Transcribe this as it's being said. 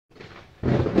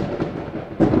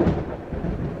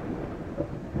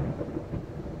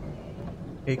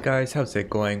Hey guys, how's it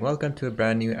going? Welcome to a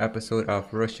brand new episode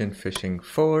of Russian Fishing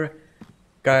 4.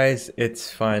 Guys, it's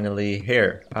finally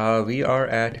here. We are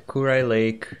at Kuori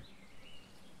Lake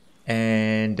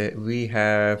and we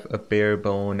have a bare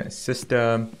bone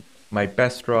system. My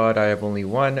best rod, I have only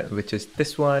one, which is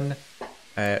this one.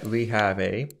 We have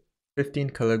a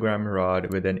 15 kilogram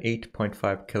rod with an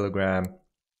 8.5 kilogram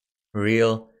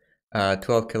reel,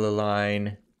 12 kilo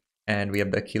line, and we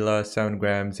have the Aquila 7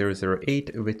 gram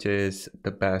 008, which is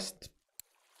the best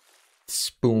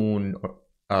spoon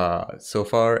so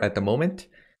far at the moment.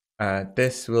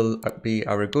 This will be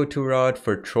our go-to rod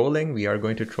for trolling. We are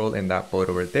going to troll in that boat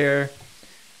over there.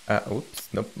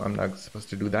 Oops, nope, I'm not supposed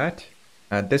to do that.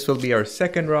 This will be our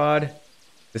second rod.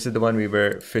 This is the one we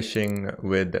were fishing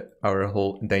with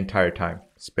the entire time.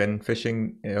 Spin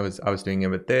fishing, I was doing it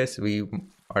with this. We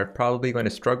are probably going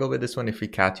to struggle with this one if we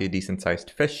catch a decent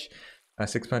sized fish.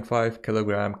 6.5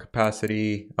 kilogram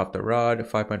capacity of the rod,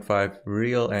 5.5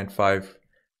 reel, and 5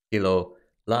 kilo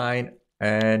line.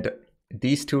 And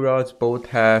these two rods both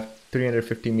have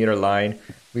 350 meter line.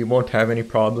 We won't have any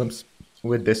problems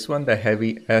with this one, the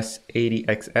heavy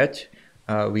S80XH.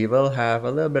 We will have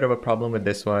a little bit of a problem with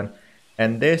this one.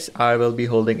 And this I will be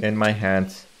holding in my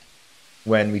hands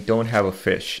when we don't have a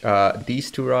fish.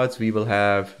 These two rods we will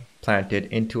have planted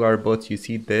into our boats. You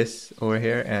see this over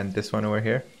here and this one over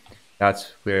here.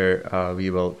 That's where we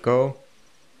will go,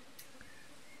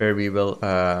 where we will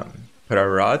put our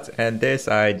rods. And this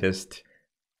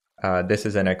this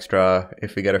is an extra.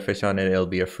 If we get a fish on it, it'll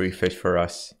be a free fish for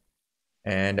us.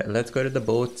 And let's go to the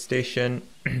boat station.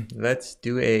 Let's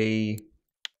do a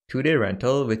 2-day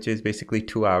rental, which is basically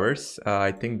 2 hours.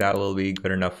 I think that will be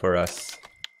good enough for us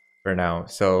for now.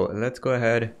 So let's go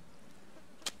ahead.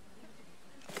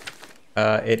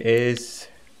 It is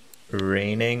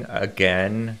raining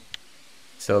again.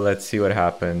 So let's see what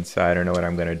happens. I don't know what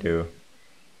I'm gonna do.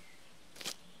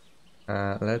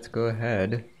 Let's go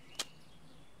ahead.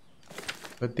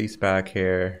 Put these back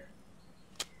here.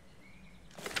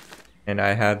 And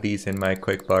I have these in my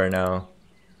quick bar now.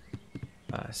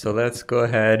 So let's go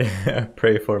ahead.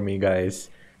 Pray for me, guys.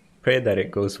 Pray that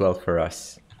it goes well for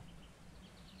us.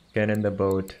 Get in the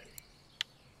boat.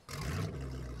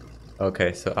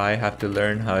 Okay, so I have to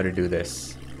learn how to do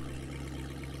this.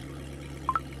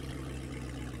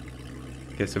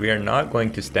 Okay, so we are not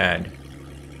going to stand.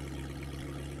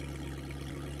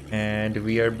 And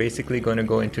we are basically going to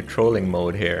go into trolling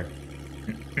mode here.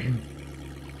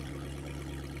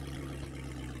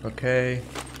 Okay.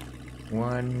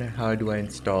 How do I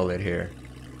install it here?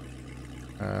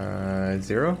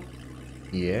 0?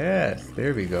 Yes,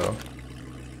 there we go.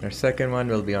 Our second one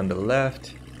will be on the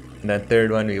left. And then third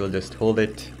one, we will just hold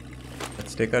it.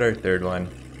 Let's take out our third one.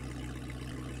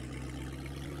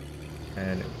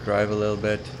 And drive a little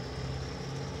bit.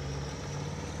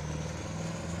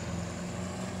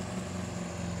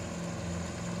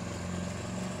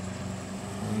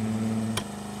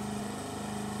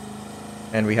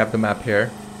 And we have the map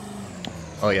here.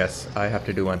 Oh yes, I have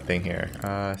to do one thing here.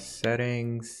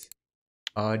 Settings,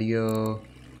 audio,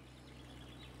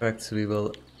 effects we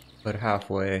will put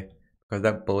halfway because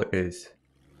that boat is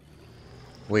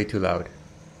way too loud.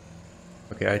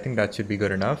 Okay, I think that should be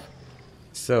good enough.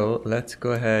 So let's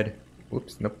go ahead.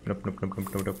 Oops, nope.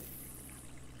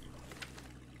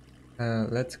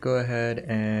 Let's go ahead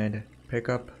and pick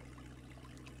up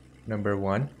number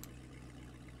 1.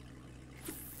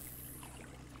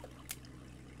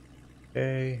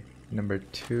 Okay, number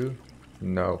 2.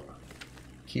 No.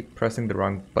 Keep pressing the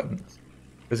wrong buttons.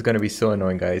 This is gonna be so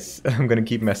annoying, guys. I'm gonna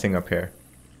keep messing up here.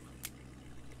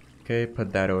 Okay,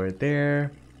 put that over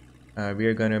there. We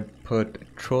are gonna put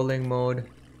trolling mode.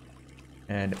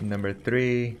 And number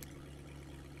 3.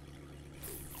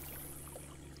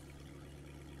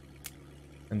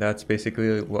 And that's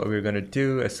basically what we're gonna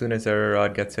do. As soon as our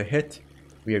rod gets a hit,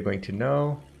 we are going to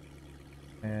know.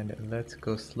 And let's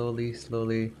go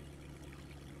slowly.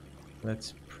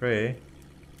 Let's pray.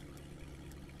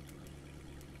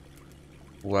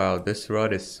 Wow, this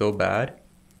rod is so bad.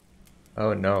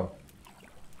 Oh no.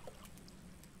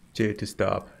 J to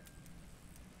stop.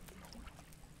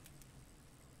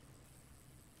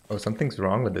 Oh, something's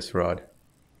wrong with this rod.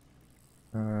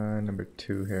 Number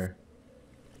 2 here.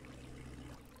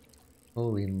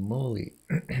 Holy moly.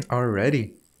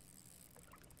 Already.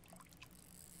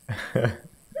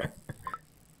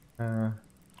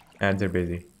 Hands are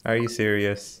busy. Are you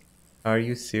serious? Are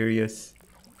you serious?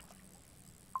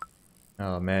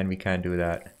 Oh man, we can't do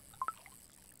that.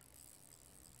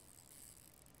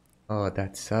 Oh,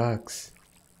 that sucks.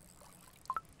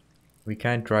 We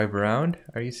can't drive around?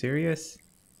 Are you serious?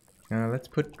 Let's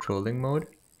put trolling mode.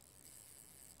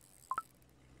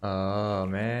 Oh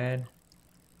man.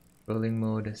 Rolling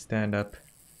mode, stand up.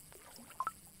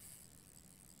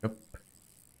 Nope.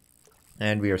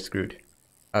 And we are screwed.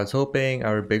 I was hoping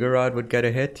our bigger rod would get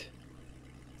a hit.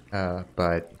 But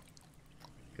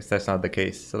I guess that's not the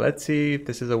case. So let's see if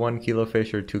this is a 1 kilo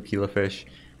fish or 2 kilo fish.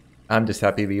 I'm just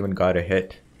happy we even got a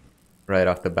hit right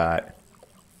off the bat.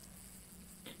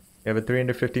 We have a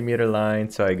 350-meter line,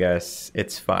 so I guess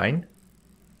it's fine.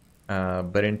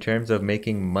 But in terms of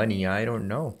making money, I don't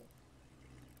know.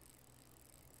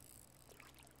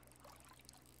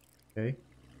 Okay.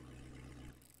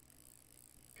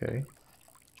 Okay.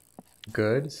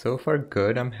 Good. So far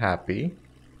good. I'm happy.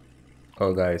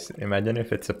 Oh guys, imagine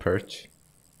if it's a perch.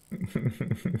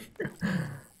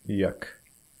 Yuck.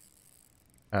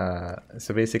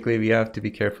 So basically we have to be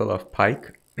careful of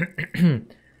pike.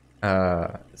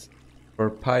 For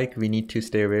pike, we need to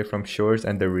stay away from shores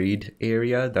and the reed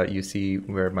area that you see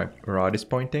where my rod is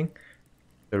pointing.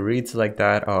 The reeds like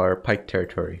that are pike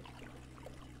territory.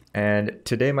 And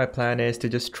today my plan is to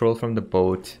just troll from the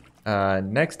boat.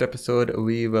 Next episode,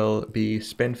 we will be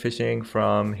spin fishing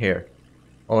from here.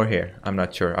 Or here, I'm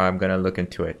not sure. I'm gonna look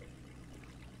into it.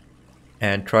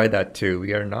 And try that too.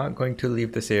 We are not going to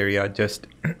leave this area just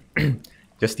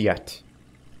yet.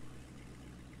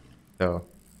 So,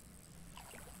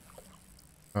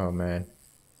 oh man,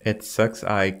 it sucks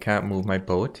I can't move my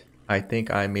boat. I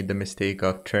think I made the mistake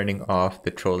of turning off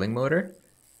the trolling motor.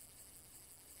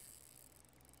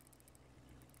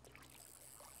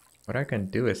 What I can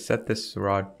do is set this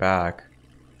rod back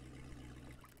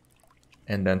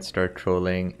and then start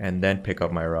trolling and then pick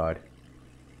up my rod.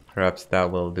 Perhaps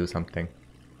that will do something.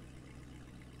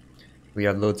 We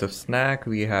have loads of snack,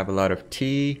 we have a lot of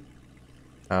tea,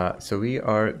 so we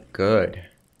are good.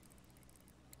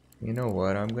 You know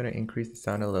what, I'm gonna increase the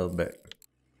sound a little bit.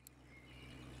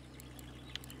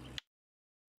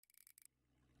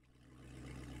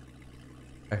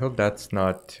 I hope that's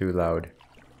not too loud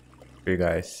for you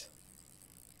guys.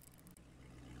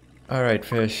 Alright,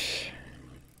 fish.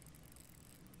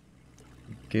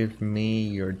 Give me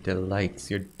your delights,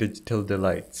 your digital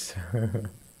delights.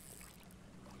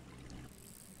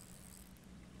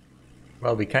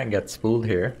 Well, we can't get spooled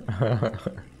here.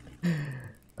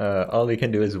 All we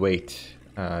can do is wait.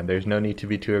 There's no need to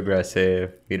be too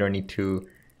aggressive. We don't need to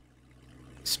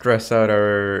stress out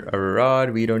our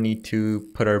rod. We don't need to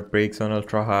put our brakes on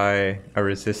ultra high, our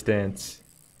resistance.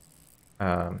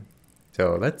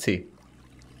 So let's see.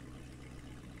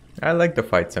 I like the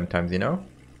fight sometimes, you know?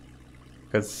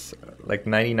 Because like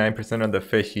 99% of the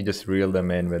fish, you just reel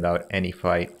them in without any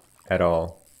fight at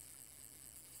all.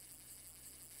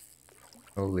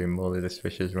 Holy moly, this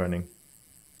fish is running.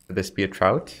 Could this be a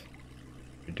trout?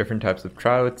 Different types of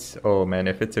trouts. Oh man,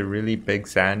 if it's a really big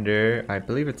zander, I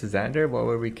believe it's a zander. What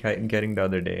were we getting the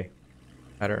other day?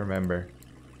 I don't remember.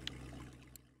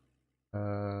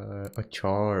 A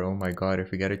char. Oh my god,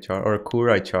 if we get a char or a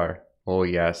kuori char. Oh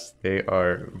yes, they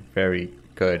are very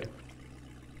good.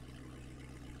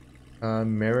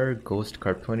 Mirror ghost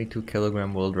carp,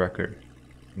 22-kilogram world record.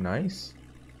 Nice.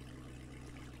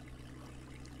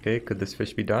 Okay, could this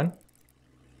fish be done?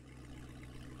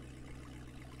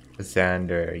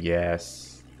 Zander,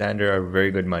 yes. Zander are very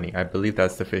good money. I believe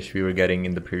that's the fish we were getting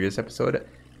in the previous episode.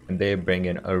 And they bring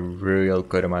in a real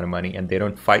good amount of money. And they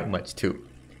don't fight much too.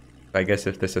 So I guess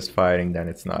if this is fighting, then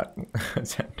it's not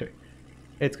Zander.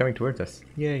 Hey, it's coming towards us.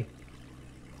 Yay.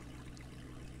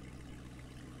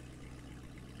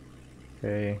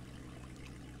 Okay.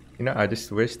 You know, I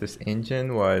just wish this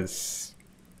engine was...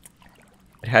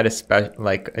 It had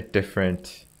a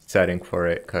different setting for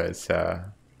it. Because...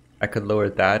 I could lower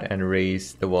that and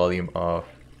raise the volume of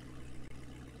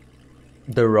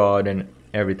the rod and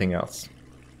everything else.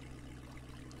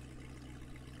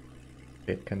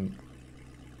 It can...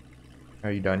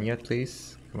 Are you done yet,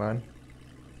 please? Come on.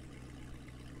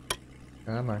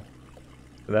 Come on.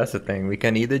 So that's the thing. We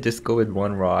can either just go with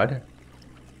one rod,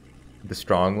 the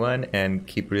strong one, and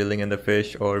keep reeling in the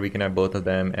fish, or we can have both of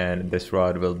them and this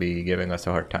rod will be giving us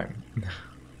a hard time.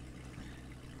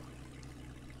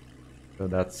 So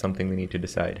that's something we need to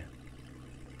decide.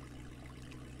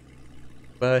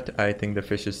 But I think the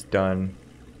fish is done.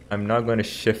 I'm not going to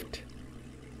shift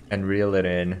and reel it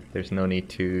in. There's no need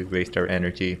to waste our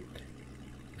energy.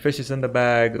 Fish is in the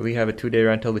bag. We have a 2-day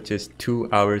rental, which is 2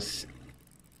 hours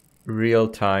real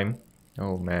time.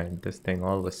 Oh man, this thing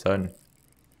all of a sudden.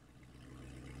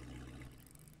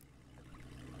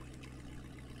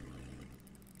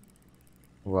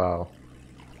 Wow.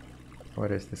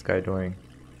 What is this guy doing?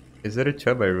 Is it a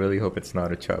chub? I really hope it's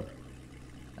not a chub.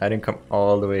 I didn't come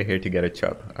all the way here to get a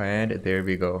chub. And there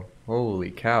we go. Holy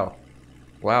cow.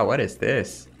 Wow, what is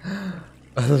this?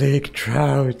 A lake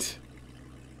trout!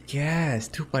 Yes,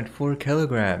 2.4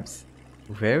 kilograms.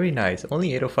 Very nice.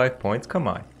 Only 805 points? Come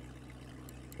on.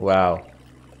 Wow.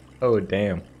 Oh,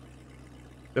 damn.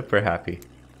 Super happy.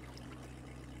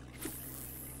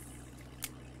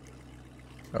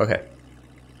 Okay.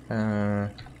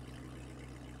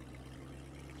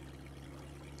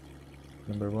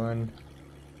 Number one.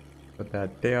 Put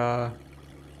that there.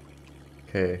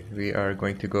 Okay, we are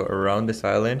going to go around this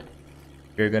island.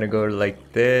 We're gonna go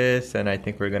like this, and I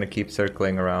think we're gonna keep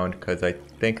circling around because I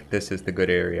think this is the good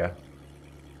area.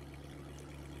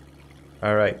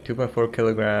 Alright, 2.4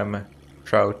 kilogram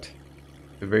trout.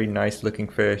 A very nice looking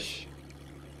fish.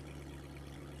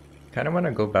 Kind of want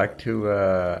to go back to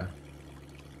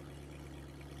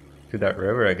that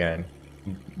river again.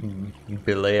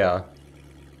 Bilea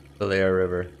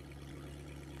River.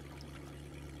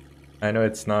 I know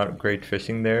it's not great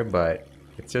fishing there, but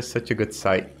it's just such a good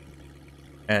site.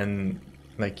 And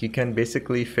like you can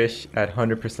basically fish at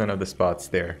 100% of the spots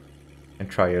there and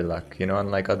try your luck, you know,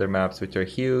 unlike other maps which are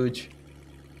huge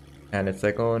and it's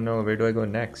like, oh no, where do I go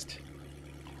next?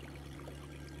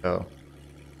 So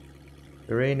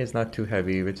the rain is not too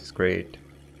heavy, which is great.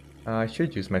 I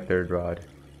should use my third rod.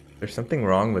 There's something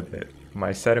wrong with it.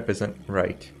 My setup isn't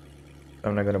right.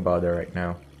 I'm not gonna bother right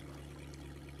now.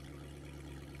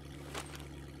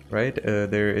 Right,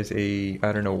 there is a,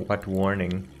 I don't know what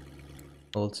warning.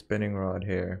 Old spinning rod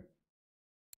here.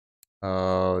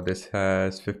 Oh, this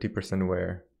has 50%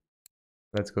 wear.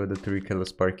 Let's go to 3 kilo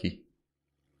Sparky.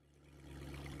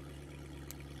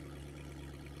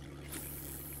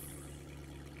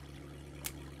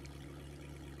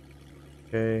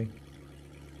 Okay.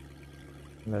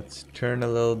 Let's turn a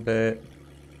little bit.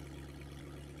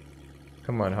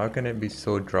 Come on, how can it be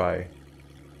so dry?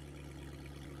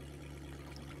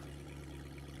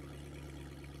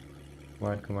 Come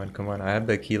on, come on, come on. I have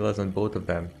the kilos on both of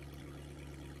them.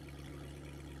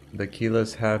 The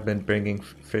kilos have been bringing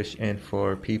fish in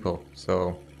for people,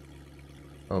 so...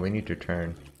 Oh, we need to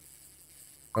turn.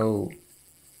 Oh.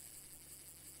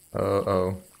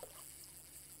 Uh-oh.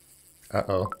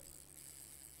 Uh-oh.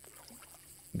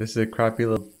 This is a crappy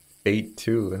little bait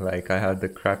too, like I had the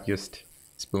crappiest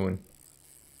spoon.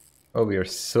 Oh, we are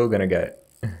so gonna get.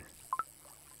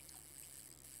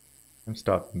 I'm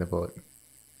stopping the boat.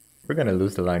 We're gonna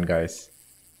lose the line, guys.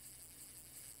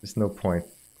 There's no point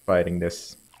fighting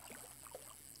this.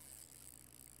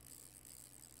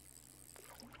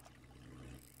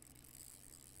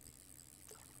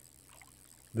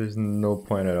 There's no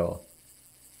point at all.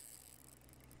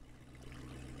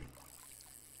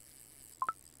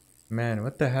 Man,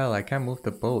 what the hell? I can't move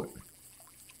the boat.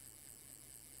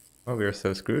 Oh, we are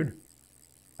so screwed.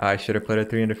 I should have put a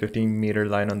 315-meter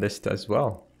line on this as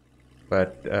well.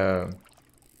 But,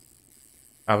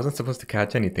 I wasn't supposed to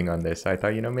catch anything on this. I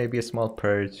thought, you know, maybe a small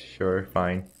perch. Sure,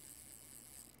 fine.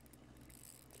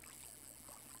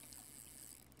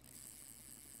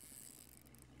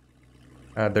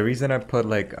 The reason I put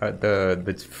like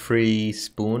the free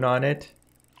spoon on it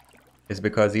is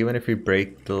because even if we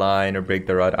break the line or break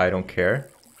the rod, I don't care.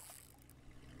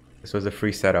 This was a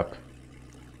free setup.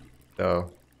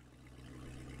 So...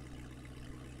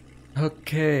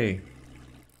 Okay.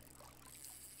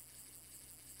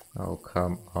 Oh,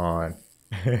 come on.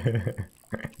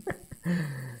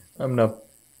 I'm not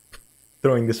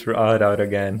throwing this rod out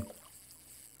again.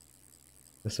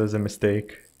 This was a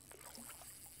mistake.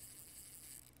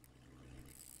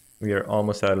 We are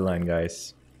almost out of line,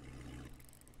 guys.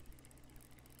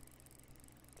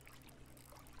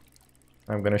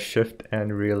 I'm gonna shift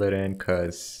and reel it in,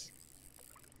 cause...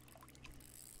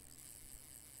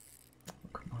 Oh,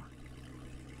 come on.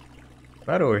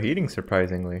 Not overheating,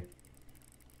 surprisingly.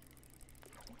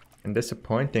 And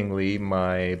disappointingly,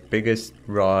 my biggest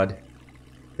rod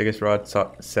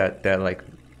set that like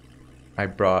I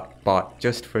bought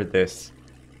just for this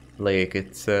lake,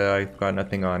 it's I've got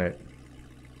nothing on it.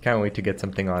 Can't wait to get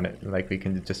something on it, like we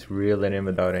can just reel it in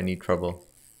without any trouble.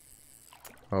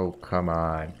 Oh, come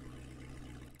on.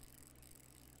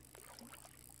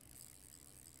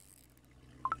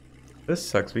 This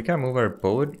sucks, we can't move our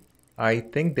boat. I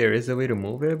think there is a way to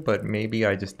move it, but maybe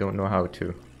I just don't know how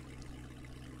to.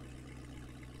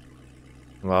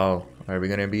 Wow, are we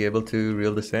gonna be able to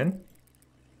reel this in?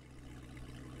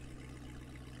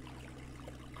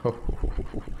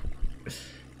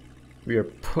 We are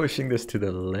pushing this to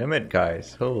the limit,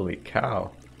 guys. Holy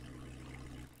cow.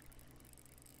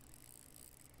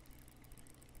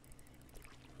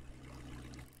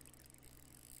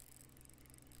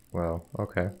 Well,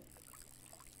 okay.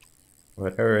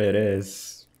 Whatever it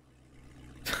is,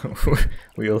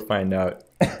 we'll find out.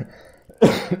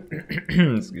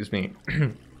 Excuse me.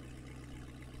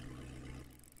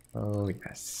 Oh,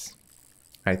 yes.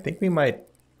 I think we might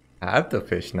have the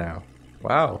fish now.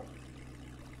 Wow.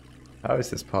 How is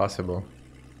this possible?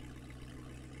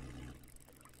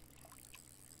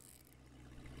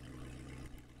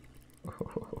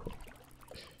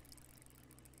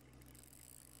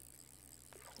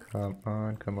 Come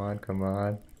on, come on, come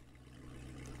on.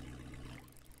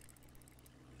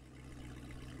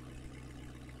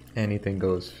 Anything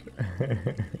goes.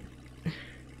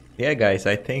 Yeah, guys,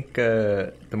 I think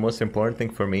the most important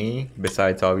thing for me,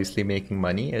 besides obviously making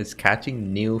money, is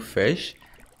catching new fish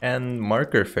and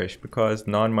marker fish, because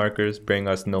non-markers bring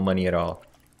us no money at all.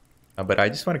 But I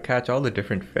just want to catch all the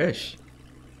different fish.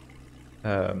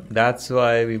 That's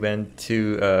why we went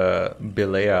to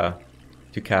Bilea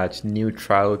to catch new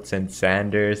trouts and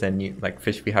sanders and new, like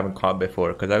fish we haven't caught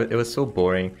before, because it was so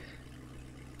boring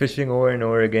fishing over and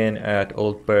over again at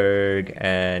Oldberg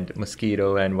and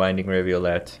Mosquito and Winding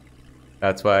Rivulet.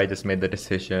 That's why I just made the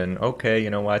decision, okay, you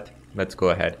know what, let's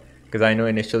go ahead. Because I know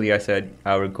initially I said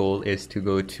our goal is to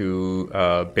go to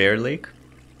Bear Lake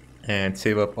and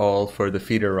save up all for the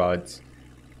feeder rods.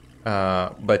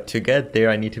 But to get there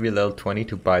I need to be level 20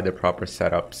 to buy the proper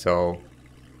setup, so...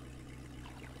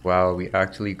 Wow, we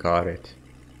actually got it.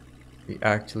 We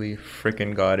actually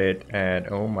freaking got it, and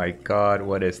oh my god,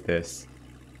 what is this?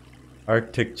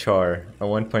 Arctic char, a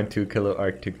 1.2 kilo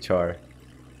Arctic char.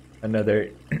 Another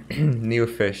new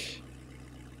fish.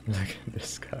 Look at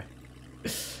this guy.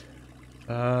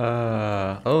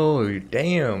 Oh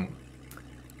damn.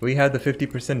 We had the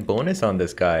 50% bonus on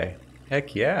this guy.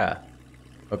 Heck yeah.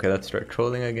 Okay, let's start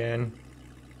trolling again.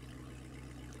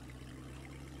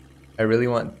 I really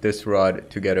want this rod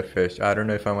to get a fish. I don't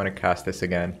know if I want to cast this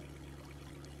again.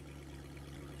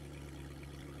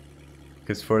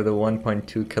 Because for the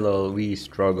 1.2 kilo we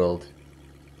struggled.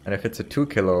 And if it's a 2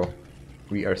 kilo,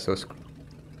 we are so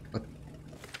what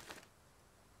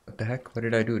the heck? What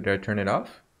did I do? Did I turn it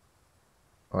off?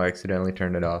 Oh, I accidentally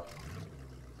turned it off.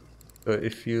 So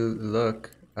if you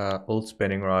look, old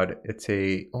spinning rod, it's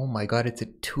a, oh my god, it's a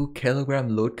 2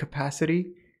 kilogram load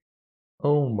capacity?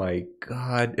 Oh my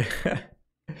god.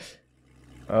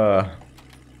 We're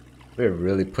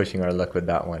really pushing our luck with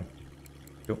that one.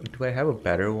 Do I have a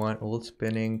better one? Old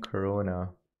spinning Corona.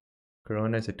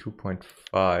 Corona is a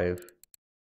 2.5.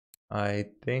 I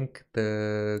think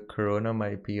the Corona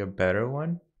might be a better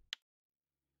one.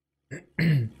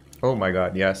 Oh my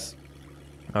god, yes.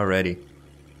 Already.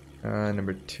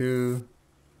 Number 2.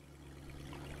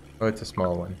 Oh, it's a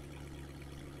small one.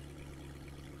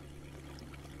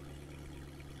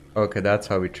 Okay, that's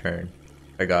how we turn.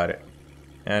 I got it.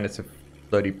 And it's a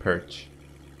bloody perch.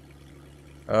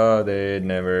 Oh, they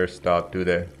never stop, do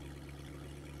they?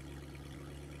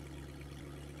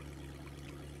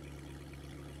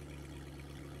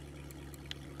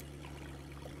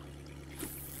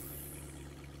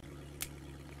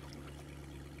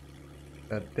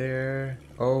 That there.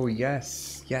 Oh,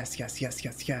 yes. Yes, yes, yes,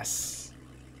 yes, yes.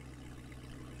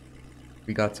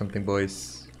 We got something,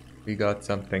 boys. We got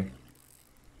something.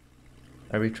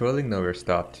 Are we trolling? No, we're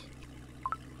stopped.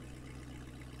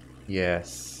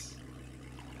 Yes.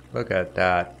 Look at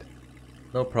that.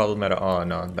 No problem at all. Oh,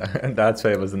 no, that's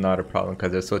why it was not a problem,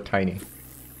 because they're so tiny.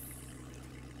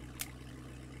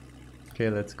 Okay,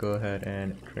 let's go ahead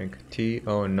and drink tea.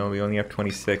 Oh no, we only have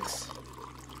 26.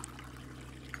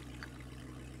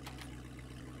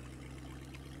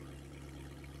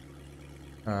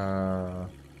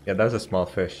 Yeah, that's a small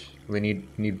fish. We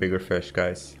need bigger fish,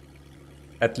 guys.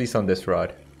 At least on this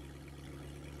rod.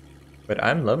 But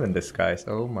I'm loving this, guys.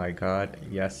 Oh my god,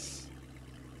 yes.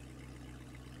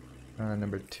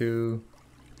 Number 2.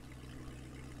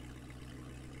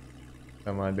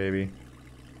 Come on, baby.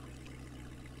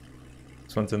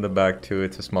 This one's in the back too.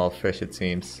 It's a small fish, it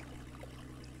seems.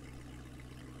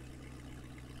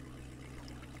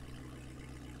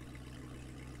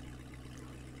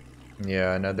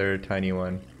 Yeah, another tiny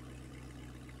one.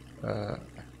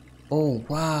 Oh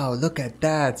wow, look at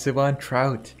that, Sevan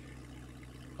Trout.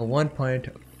 A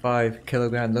 1.5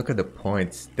 kilogram. Look at the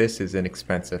points. This is an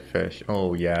expensive fish.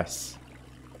 Oh yes.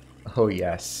 Oh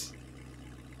yes.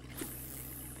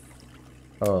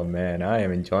 Oh man, I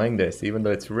am enjoying this, even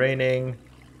though it's raining.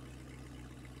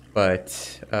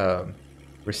 But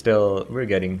we're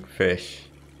getting fish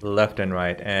left and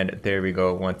right, and there we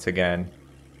go once again.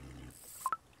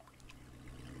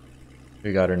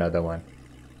 We got another one.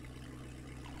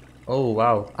 Oh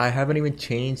wow, I haven't even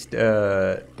changed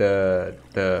the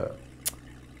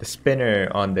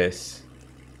spinner on this.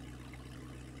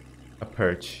 A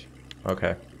perch.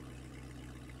 Okay.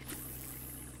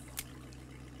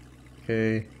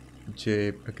 Okay.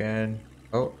 Jib again.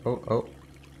 Oh, oh, oh.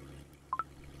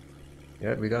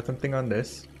 Yeah, we got something on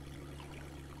this.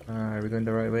 Are we going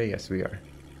the right way? Yes, we are.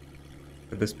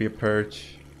 Could this be a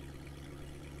perch?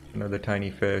 Another tiny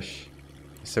fish.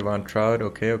 Sevan trout.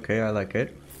 Okay, okay, I like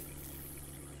it.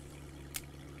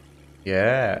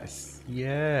 Yes,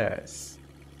 yes.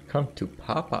 Come to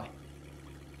Papa.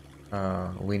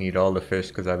 We need all the fish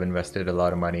because I've invested a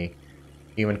lot of money.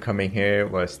 Even coming here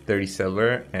was 30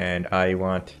 silver, and I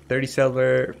want 30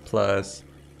 silver plus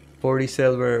 40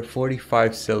 silver,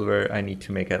 45 silver. I need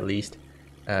to make at least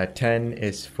 10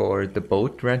 is for the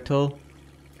boat rental,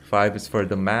 5 is for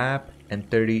the map, and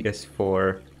 30 is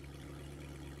for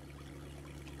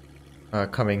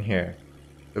coming here.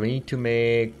 So we need to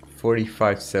make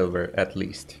 45 silver at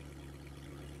least.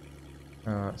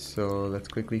 So let's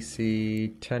quickly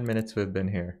see. 10 minutes we've been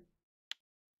here,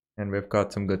 and we've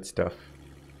got some good stuff.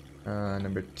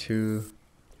 Number 2.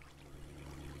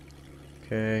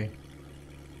 Okay.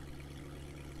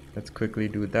 Let's quickly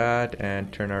do that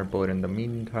and turn our boat in the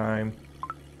meantime.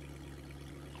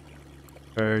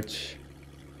 Perch.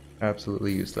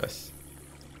 Absolutely useless.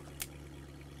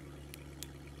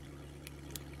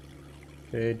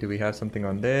 Okay, do we have something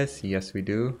on this? Yes, we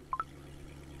do.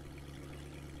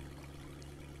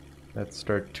 Let's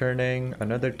start turning.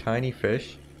 Another tiny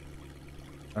fish.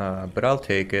 But I'll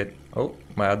take it. Oh,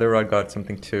 my other rod got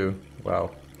something too.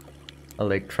 Wow. A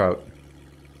lake trout.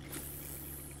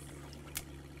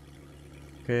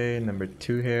 Okay, number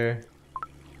 2 here.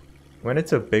 When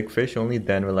it's a big fish, only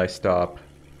then will I stop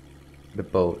the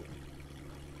boat.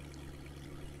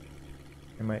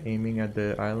 Am I aiming at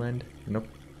the island? Nope.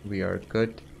 We are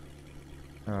good.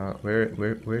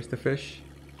 Where's the fish?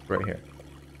 Right here.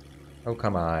 Oh,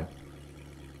 come on.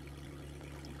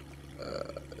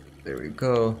 There we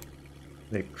go.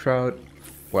 Lake trout.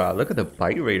 Wow, look at the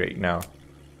bite rate right now.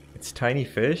 It's tiny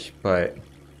fish, but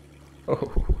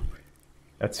oh,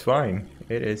 that's fine.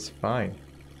 It is fine.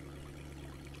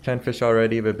 10 fish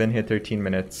already. We've been here 13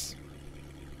 minutes.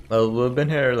 Well, we've been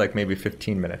here like maybe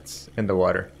 15 minutes in the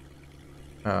water.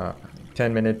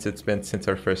 10 minutes it's been since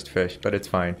our first fish, but it's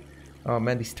fine. Oh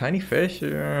man, these tiny fish.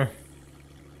 I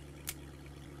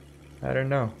don't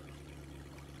know.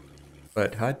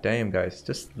 But hot damn, guys,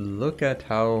 just look at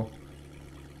how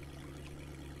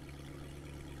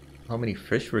many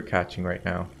fish we're catching right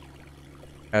now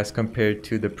as compared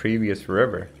to the previous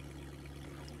river.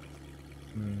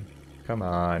 Come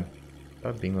on,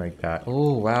 stop being like that.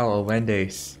 Oh wow, a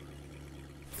Wendy's.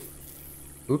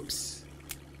 Oops.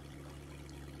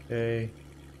 Okay,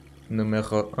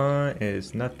 numero 1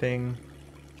 is nothing.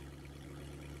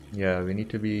 Yeah, we need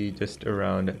to be just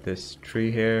around this tree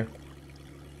here.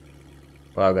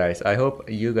 Wow guys, I hope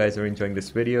you guys are enjoying this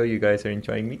video. You guys are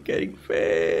enjoying me getting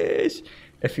fish.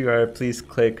 If you are, please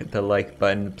click the like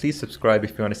button. Please subscribe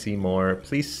if you want to see more.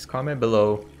 Please comment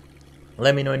below.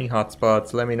 Let me know any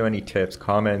hotspots. Let me know any tips,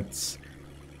 comments,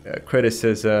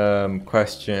 criticism,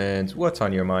 questions, what's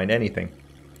on your mind, anything.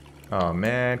 Oh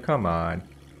man, come on.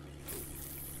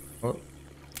 Oh.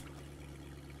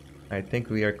 I think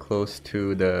we are close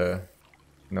to the...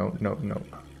 No.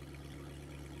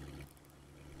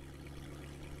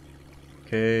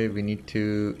 Okay, we need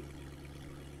to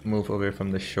move away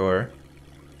from the shore,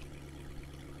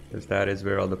 because that is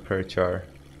where all the perch are.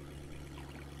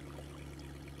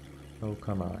 Oh,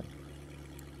 come on.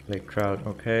 Lake trout,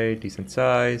 okay, decent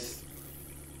size.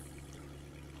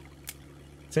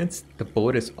 Since the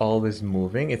boat is always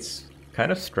moving, it's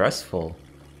kind of stressful.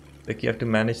 Like, you have to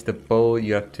manage the boat,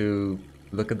 you have to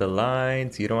look at the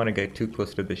lines, you don't want to get too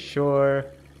close to the shore,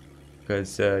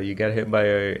 because you get hit by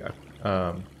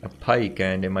a pike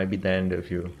and it might be the end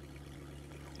of you.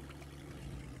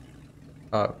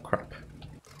 Oh crap.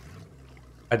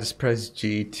 I just pressed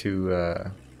G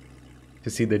to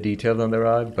see the details on the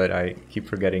rod, but I keep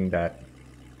forgetting that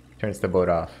turns the boat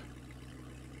off.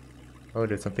 Oh,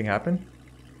 did something happen?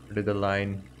 Or did the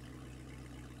line...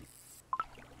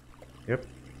 Yep,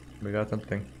 we got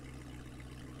something.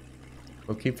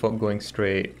 We'll keep going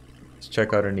straight. Let's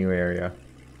check out a new area.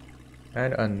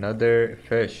 And another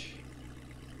fish.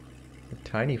 A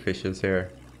tiny fish is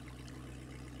here.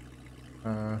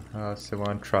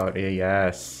 Sevan trout. Yeah,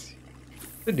 yes.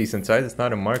 It's a decent size. It's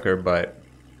not a marker, but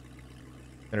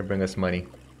it's gonna bring us money.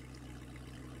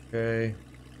 Okay.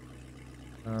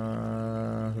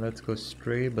 Let's go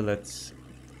straight, but let's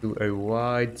do a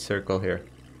wide circle here.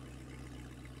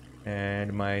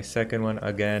 And my second one,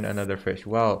 again, another fish.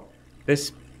 Wow,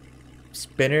 this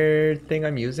spinner thing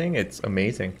I'm using, it's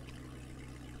amazing.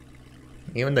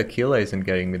 Even the Kila isn't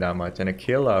getting me that much, and a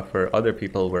Kila for other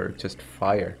people were just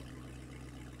fire.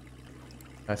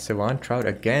 Sevan trout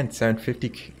again,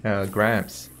 750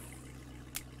 grams.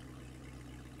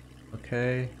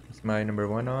 Okay, is my number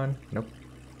 1 on? Nope.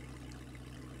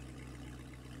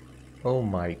 Oh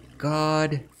my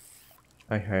god.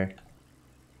 Okay.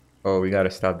 Oh, we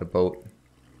gotta stop the boat.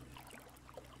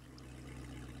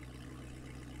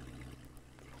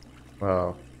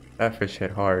 Wow, that fish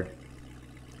hit hard.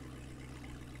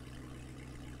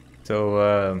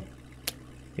 So,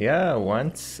 yeah,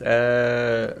 once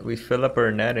we fill up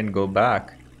our net and go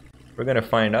back, we're gonna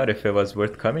find out if it was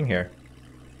worth coming here.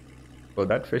 Oh,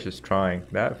 that fish is trying.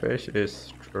 That fish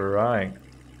is trying.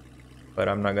 But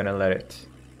I'm not gonna let it.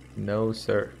 No,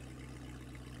 sir.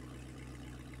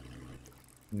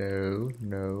 No,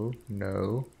 no,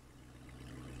 no.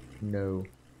 No.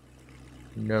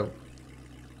 No.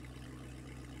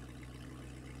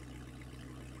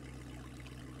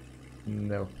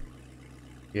 No.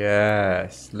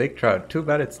 Yes, lake trout. Too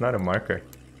bad it's not a marker.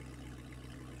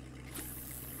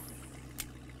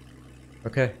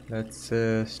 Okay, let's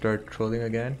start trolling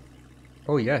again.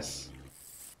 Oh, yes.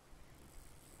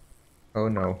 Oh,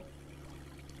 no.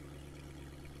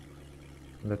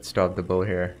 Let's stop the boat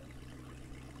here.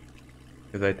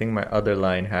 Because I think my other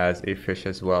line has a fish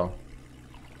as well.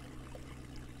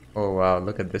 Oh, wow,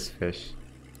 look at this fish.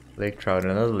 Lake trout,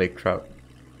 another lake trout.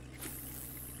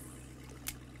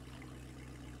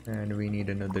 And we need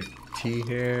another T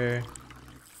here.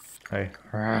 I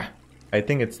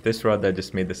think it's this rod that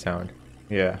just made the sound.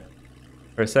 Yeah.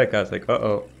 For a sec, I was like,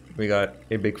 uh-oh, we got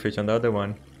a big fish on the other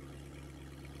one.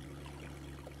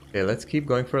 Okay, let's keep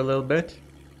going for a little bit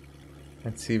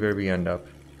and see where we end up.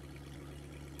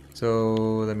 So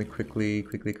let me quickly,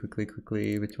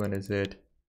 which one is it?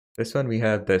 This one we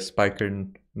have the Spiker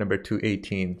number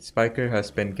 218. Spiker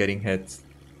has been getting hits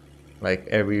like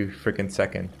every freaking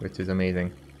second, which is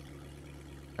amazing.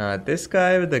 This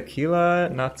guy with the Kila,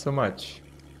 not so much.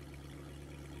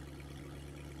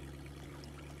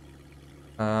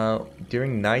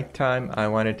 During nighttime, I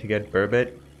wanted to get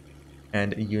burbot,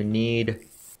 and you need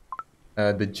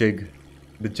the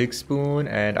jig spoon,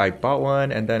 and I bought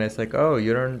one, and then it's like, oh,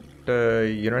 you don't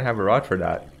have a rod for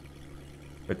that,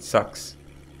 which sucks.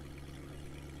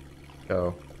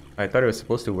 So I thought it was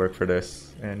supposed to work for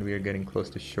this, and we are getting close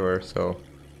to shore. So,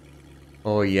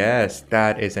 oh yes,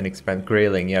 that is an expense.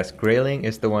 Grayling, yes, grayling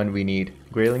is the one we need.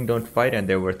 Grayling don't fight, and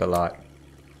they're worth a lot.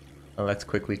 Well, let's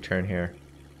quickly turn here.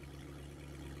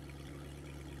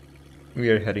 We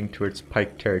are heading towards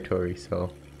pike territory,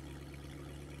 so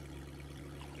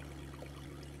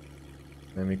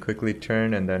let me quickly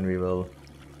turn and then we will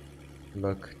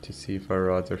look to see if our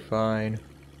rods are fine.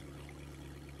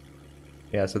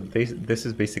 Yeah, so this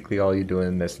is basically all you do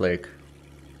in this lake.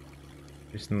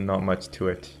 There's not much to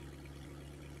it.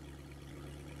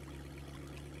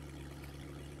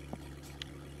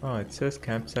 Oh, it says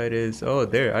campsite is... Oh,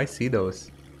 there, I see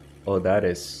those. Oh, that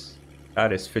is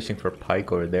fishing for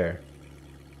pike over there.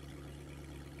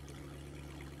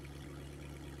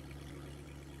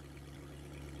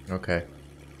 Okay,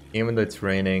 even though it's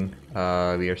raining,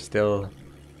 we are still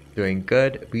doing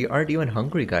good. We aren't even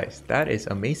hungry, guys. That is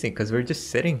amazing because we're just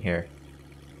sitting here,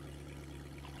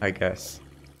 I guess.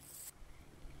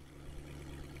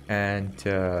 And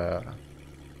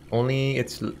only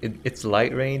it's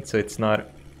light rain, so it's not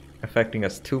affecting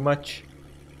us too much.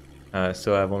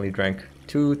 So I've only drank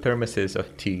 2 thermoses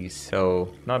of tea,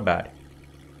 so not bad.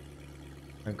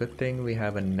 A good thing we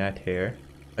have a net here.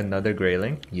 Another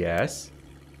grayling, yes.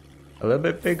 A little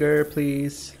bit bigger,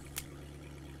 please.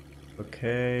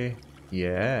 Okay.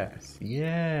 Yes.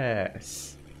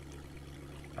 Yes.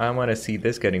 I want to see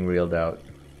this getting reeled out.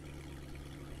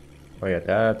 Oh yeah,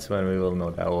 that's when we will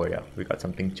know that. Oh yeah, we got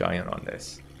something giant on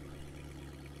this.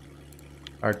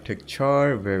 Arctic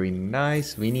char, very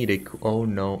nice. We need a... Oh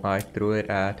no, I threw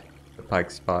it at the pike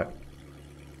spot.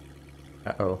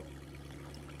 Uh-oh.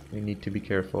 We need to be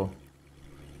careful.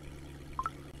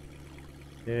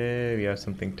 Okay, we have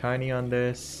something tiny on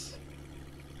this.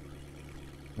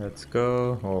 Let's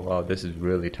go. Oh wow, this is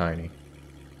really tiny.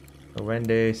 A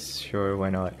Wendy's, sure, why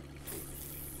not?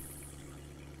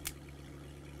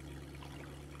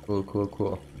 Cool, cool,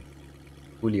 cool.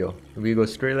 Julio. We go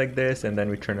straight like this and then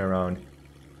we turn around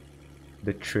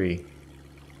the tree.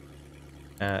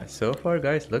 So far,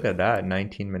 guys, look at that.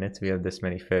 19 minutes, we have this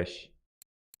many fish.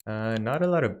 Not a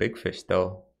lot of big fish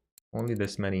though. Only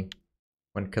this many.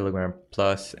 1 kilogram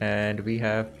plus, and we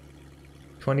have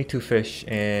 22 fish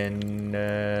in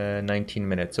 19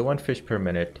 minutes, so 1 fish per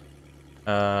minute.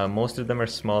 Most of them are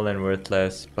small and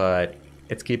worthless, but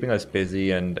it's keeping us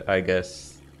busy, and I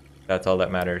guess that's all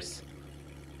that matters.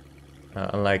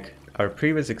 Unlike our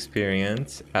previous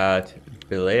experience at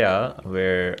Bilea,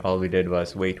 where all we did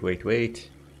was wait.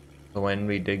 But when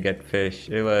we did get fish,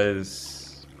 it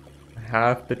was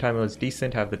half the time it was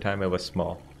decent, half the time it was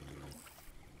small.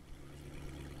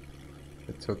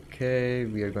 It's okay,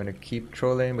 we are going to keep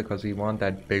trolling because we want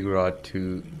that big rod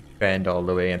to bend all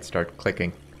the way and start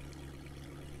clicking.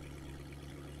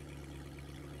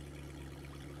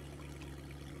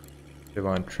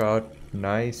 Sevan trout,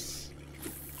 nice.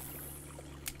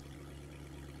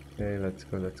 Okay,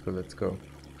 let's go.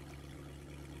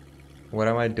 What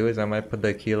I might do is I might put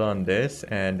the kilo on this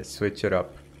and switch it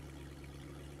up.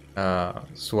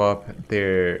 Swap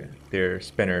their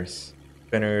spinners.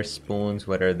 Spinners, spoons,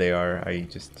 whatever they are. I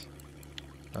just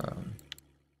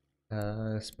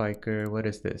spiker, what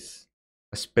is this?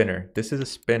 A spinner. This is a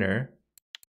spinner.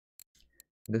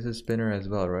 This is a spinner as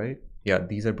well, right? Yeah,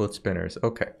 these are both spinners.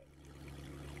 Okay.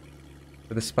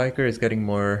 So the spiker is getting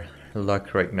more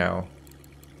luck right now.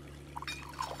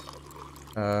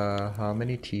 How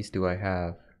many teas do I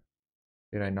have?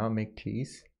 Did I not make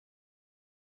teas?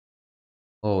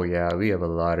 Oh yeah, we have a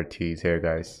lot of teas here,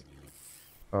 guys.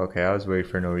 Okay, I was worried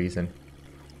for no reason.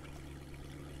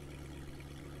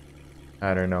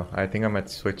 I don't know. I think I might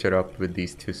switch it up with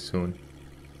these two soon.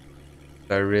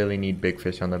 I really need big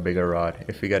fish on the bigger rod.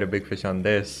 If we get a big fish on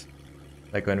this,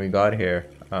 like when we got here,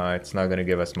 it's not gonna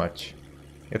give us much.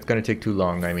 It's gonna take too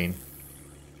long, I mean.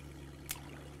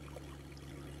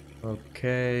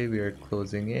 Okay, we are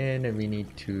closing in and we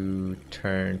need to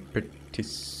turn pretty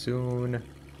soon.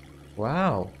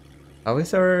 Wow, how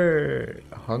is our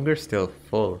hunger still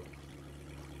full?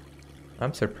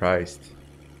 I'm surprised.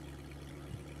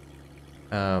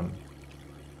 I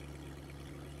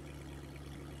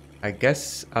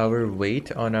guess our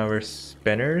weight on our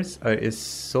spinners is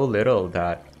so little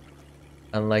that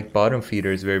unlike bottom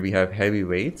feeders where we have heavy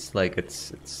weights, like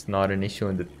it's not an issue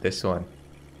in this one.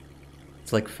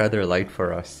 It's like feather light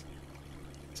for us.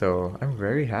 So I'm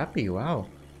very happy, wow.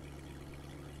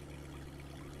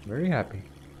 Very happy.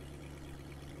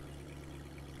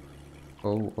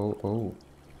 Oh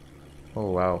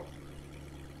wow.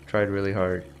 Tried really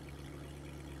hard.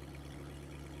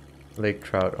 Lake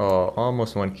trout. Oh,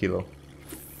 almost 1 kilo.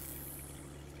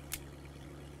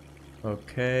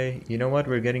 Okay, you know what?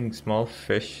 We're getting small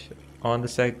fish on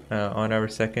the on our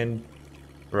second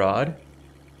rod,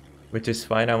 which is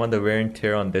fine. I want the wear and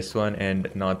tear on this one and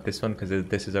not this one because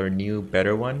this is our new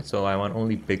better one. So I want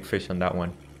only big fish on that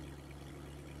one.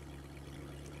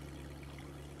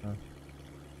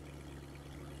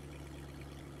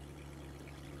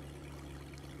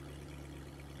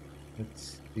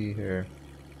 Let's see here.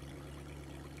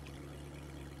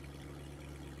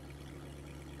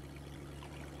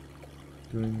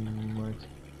 Doing much.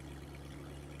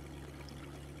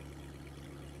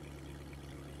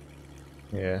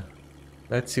 Yeah.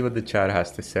 Let's see what the chat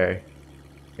has to say.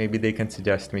 Maybe they can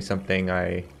suggest me something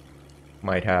I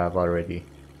might have already.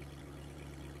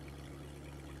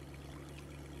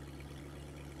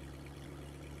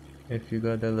 If you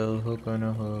got a little hook on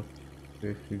a hook,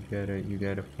 if you get it, you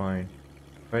get it fine.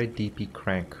 Try DP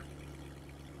crank.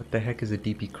 What the heck is a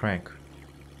DP crank?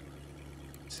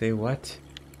 Say what?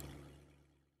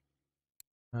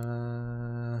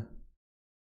 I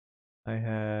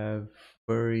have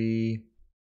furry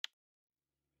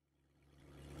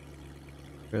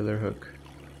filler hook.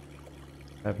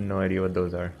 I have no idea what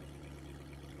those are.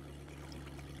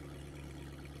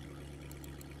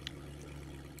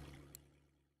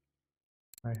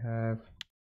 I have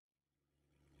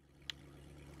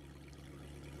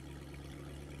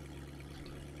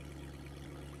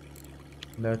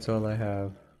that's all I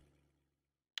have.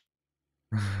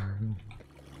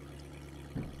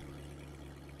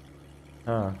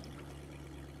 Huh.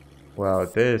 Wow,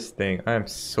 this thing, I'm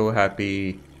so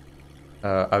happy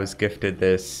I was gifted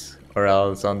this, or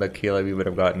else on the Kila we would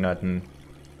have got nothing.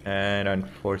 And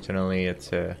unfortunately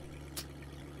it's a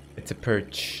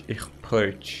perch.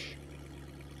 Perch.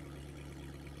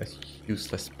 A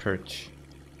useless perch.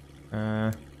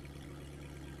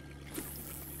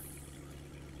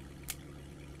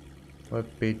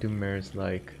 What bait do mares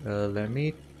like? Let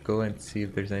me go and see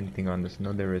if there's anything on this.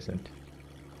 No, there isn't.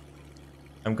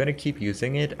 I'm gonna keep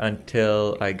using it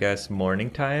until I guess morning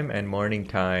time, and morning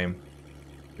time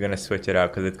we're gonna switch it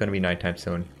out because it's gonna be nighttime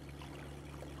soon.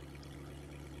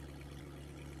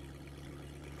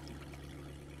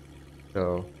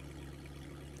 So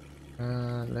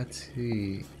let's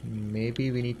see. Maybe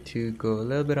we need to go a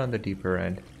little bit on the deeper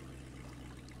end.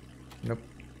 Nope.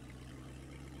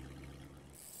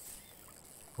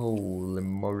 Holy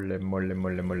moly.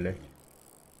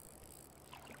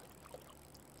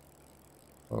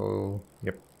 Oh,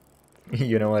 yep.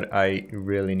 You know what? I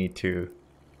really need to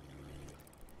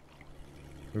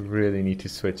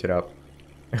switch it up.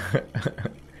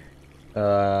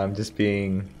 I'm just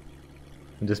being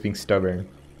stubborn.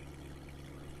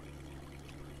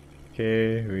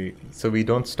 Okay, so we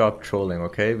don't stop trolling,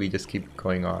 okay? We just keep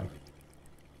going on.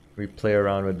 We play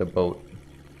around with the boat.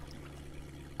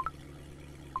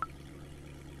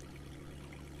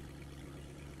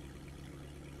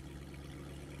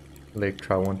 Lake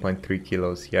trout 1.3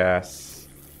 kilos, yes.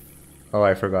 Oh,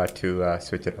 I forgot to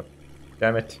switch it up.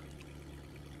 Damn it.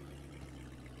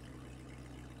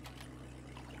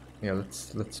 Yeah,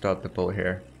 let's stop the boat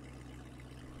here.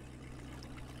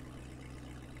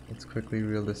 Let's quickly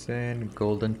reel this in.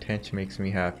 Golden tench makes me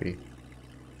happy.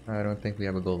 I don't think we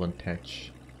have a golden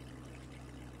tench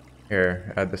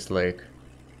here at this lake.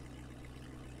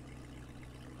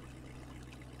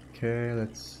 Okay,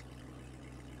 let's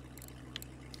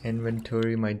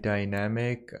inventory my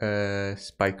dynamic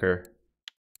spiker.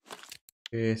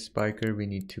 Okay, spiker we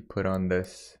need to put on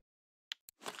this.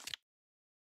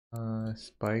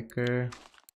 Spiker.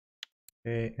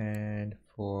 Okay, and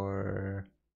for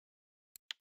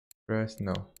rest,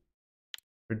 no.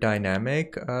 For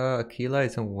dynamic, Aquila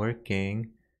isn't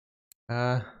working.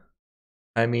 I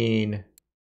mean,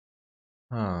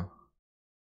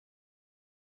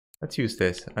 let's use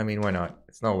this. I mean, why not?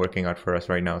 It's not working out for us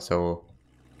right now, so.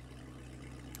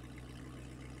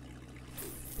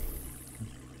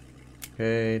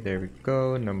 Okay, there we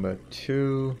go. Number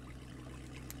 2.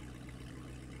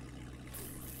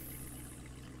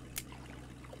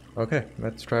 Okay,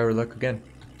 let's try our luck again.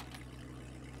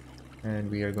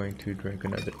 And we are going to drink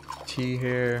another tea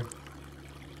here.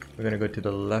 We're gonna go to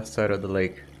the left side of the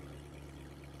lake.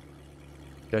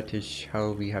 That is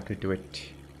how we have to do it.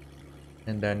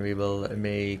 And then we will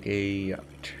make a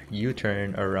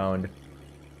U-turn around.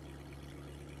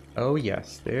 Oh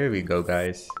yes, there we go,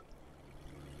 guys.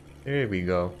 There we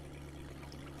go.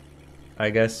 I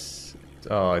guess,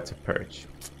 oh, it's a perch.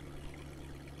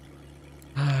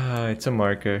 It's a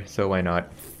marker, so why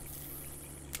not?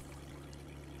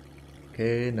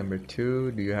 Okay, number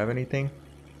 2, do you have anything?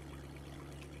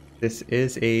 This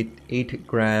is a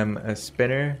 8-gram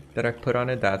spinner that I put on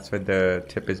it. That's why the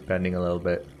tip is bending a little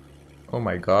bit. Oh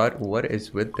my god, what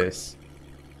is with this?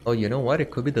 Oh, you know what?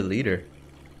 It could be the leader.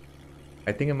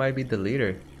 I think it might be the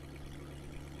leader.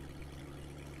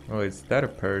 Oh, is that a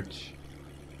perch?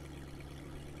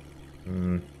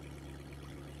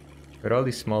 With all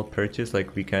these small perches,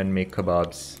 like, we can make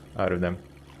kebabs out of them.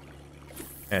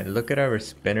 And look at our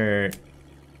spinner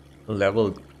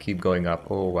level keep going up.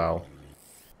 Oh wow.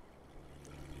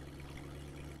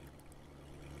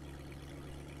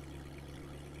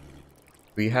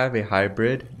 We have a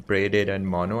hybrid, braided and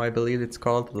mono, I believe it's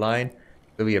called, line.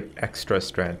 So we have extra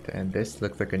strength, and this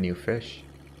looks like a new fish.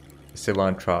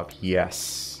 Sevan trout,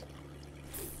 yes.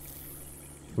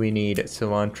 We need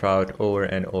Sevan trout over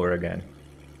and over again.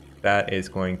 That is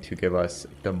going to give us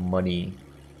the money.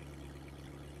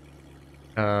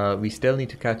 We still need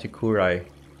to catch a Kuori,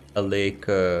 a lake,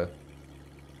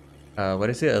 what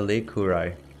is it? A lake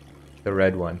Kuori, the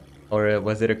red one. Or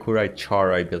was it a Kuori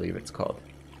char, I believe it's called.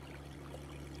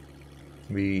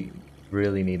 We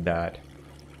really need that.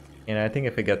 And I think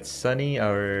if it gets sunny,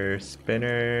 our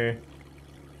spinner...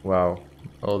 Wow,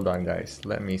 hold on guys,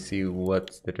 let me see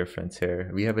what's the difference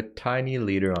here. We have a tiny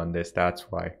leader on this,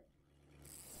 that's why.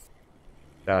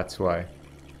 That's why.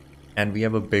 And we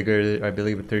have a bigger, I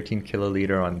believe a 13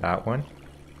 kiloliter on that one.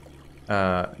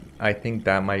 I think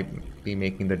that might be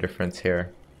making the difference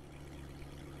here.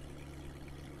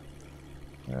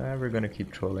 We're gonna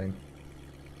keep trolling.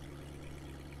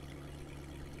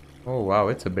 Oh wow,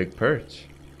 it's a big perch.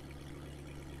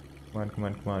 Come on, come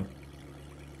on, come on.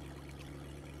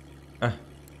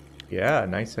 Yeah,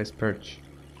 nice size perch.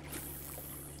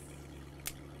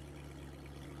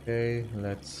 Okay,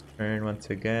 let's turn once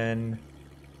again.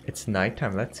 It's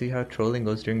nighttime. Let's see how trolling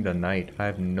goes during the night. I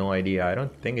have no idea. I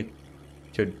don't think it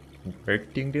should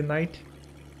work during the night.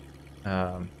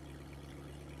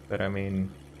 But I mean,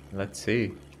 let's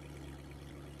see.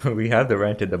 We have the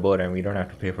rented the boat and we don't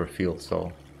have to pay for fuel,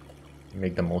 so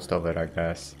make the most of it, I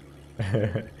guess.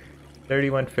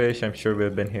 31 fish. I'm sure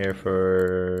we've been here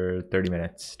for 30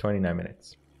 minutes, 29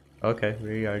 minutes. Okay,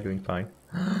 we are doing fine.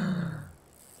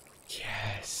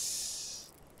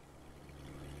 Yes.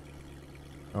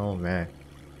 Oh man.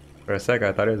 For a sec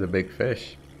I thought it was a big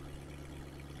fish.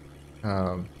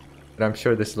 But I'm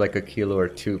sure this is like a kilo or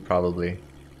 2 probably.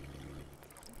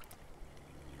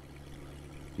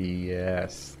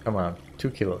 Yes. Come on. 2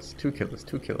 kilos. 2 kilos.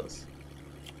 2 kilos.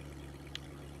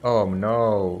 Oh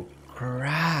no.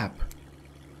 Crap.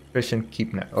 Fish and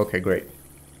keep net. Okay, great.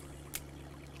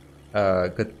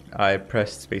 Good. I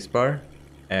pressed spacebar,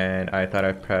 and I thought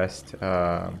I pressed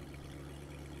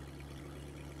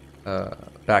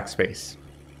backspace.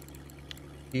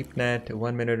 Deep net,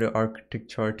 1 minute of Arctic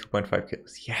char, 2.5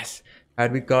 kilos. Yes!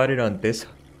 Had we got it on this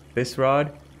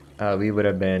rod, we would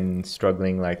have been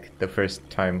struggling like the first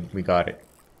time we got it.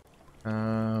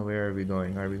 Where are we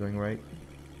going? Are we going right?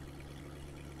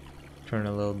 Turn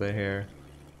a little bit here.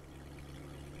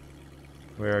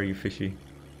 Where are you, fishy?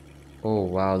 Oh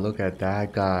wow, look at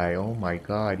that guy. Oh my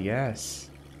god, yes.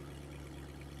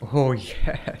 Oh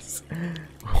yes.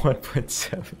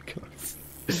 1.7 kilos.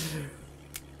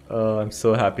 Oh, I'm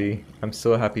so happy. I'm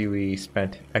so happy we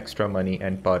spent extra money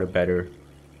and bought a better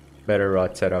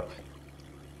rod setup.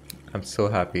 I'm so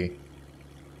happy.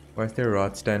 Why is there a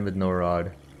rod stand with no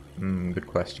rod? Good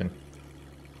question.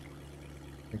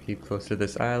 We keep close to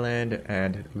this island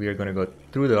and we are gonna go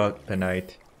through the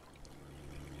night.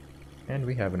 And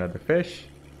we have another fish.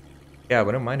 Yeah, I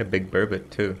wouldn't mind a big burbot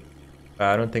too.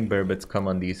 I don't think burbots come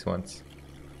on these ones.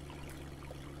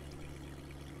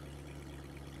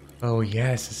 Oh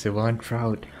yes, a Sevan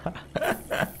trout.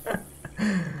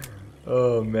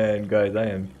 Oh man, guys, I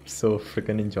am so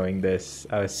freaking enjoying this.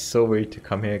 I was so worried to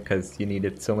come here because you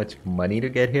needed so much money to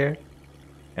get here.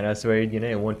 And I was worried,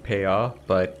 it won't pay off,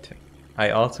 but I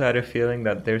also had a feeling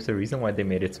that there's a reason why they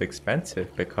made it so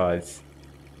expensive, because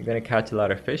you're gonna catch a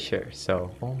lot of fish here. So,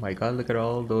 oh my god, look at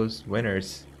all those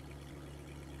winners.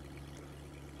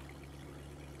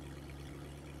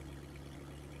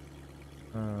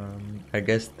 I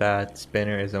guess that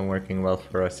spinner isn't working well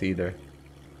for us either.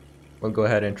 We'll go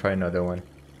ahead and try another one.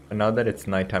 And now that it's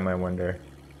nighttime, I wonder.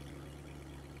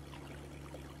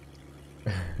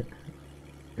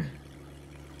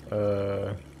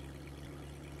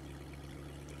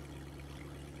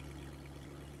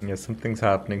 Yeah, something's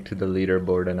happening to the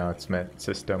leaderboard announcement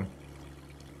system.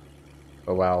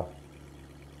 Oh wow.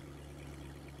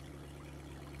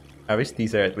 I wish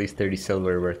these are at least 30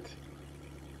 silver worth.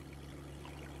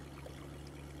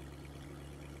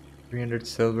 300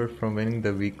 silver from winning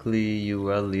the weekly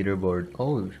UL leaderboard.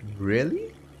 Oh,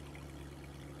 really?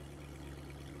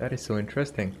 That is so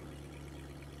interesting.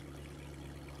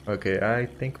 Okay, I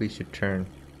think we should turn.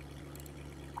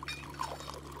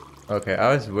 Okay,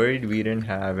 I was worried we didn't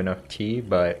have enough tea,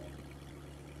 but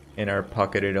in our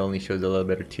pocket it only shows a little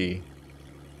bit of tea.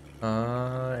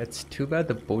 It's too bad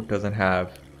the boat doesn't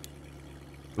have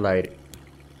light.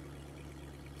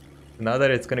 Now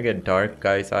that it's gonna get dark,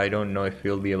 guys, I don't know if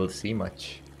we'll be able to see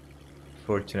much.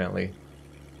 Fortunately.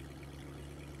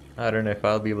 I don't know if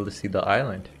I'll be able to see the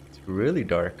island. It's really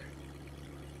dark.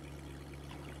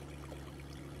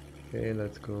 Okay,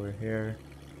 let's go over here.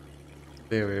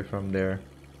 Stay away from there.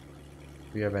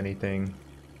 Do we have anything?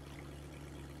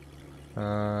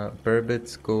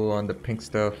 Burbots go on the pink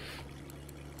stuff.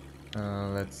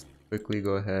 Let's quickly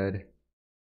go ahead.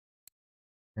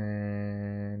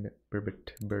 And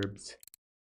burbs.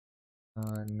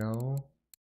 No.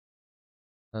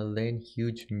 A lane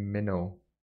huge minnow.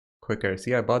 Quicker.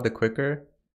 See, I bought the quicker.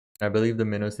 I believe the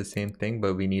minnow is the same thing,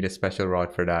 but we need a special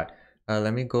rod for that.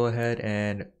 Let me go ahead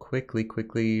and quickly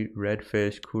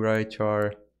redfish, Kuori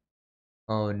char.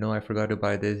 Oh no, I forgot to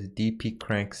buy this DP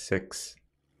crank 6.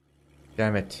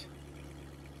 Damn it.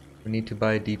 We need to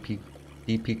buy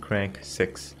DP crank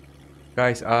 6.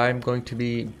 Guys, I'm going to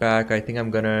be back. I think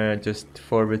I'm gonna just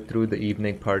forward through the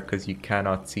evening part because you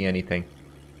cannot see anything.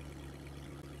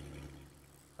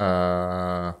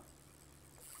 Guys,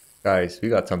 we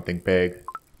got something big.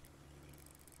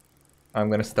 I'm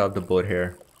gonna stop the boat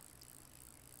here.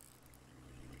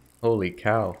 Holy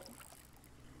cow.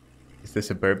 Is this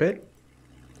a burbot?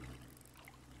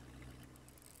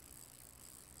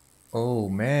 Oh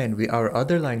man, our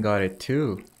other line got it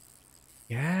too.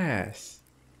 Yes.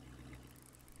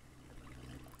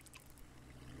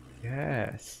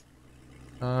 Yes.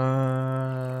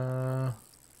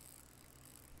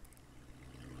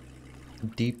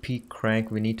 DP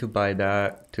crank, we need to buy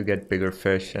that to get bigger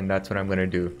fish, and that's what I'm gonna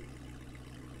do.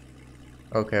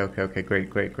 Okay,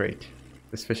 great.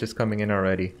 This fish is coming in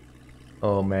already.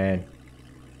 Oh man.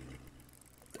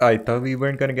 I thought we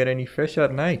weren't gonna get any fish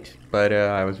at night, but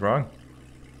I was wrong.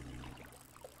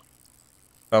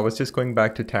 I was just going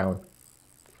back to town.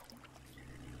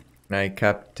 And I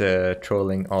kept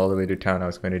trolling all the way to town. I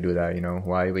was going to do that,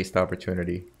 why waste the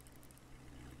opportunity?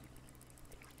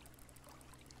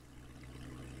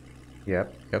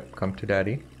 Yep, come to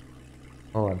daddy.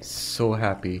 Oh, I'm so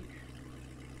happy.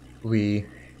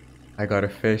 I got a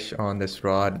fish on this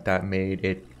rod that made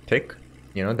it tick.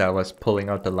 That was pulling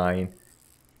out the line.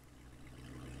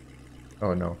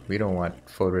 Oh no, we don't want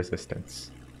full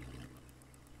resistance.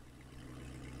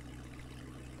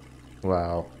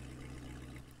 Wow.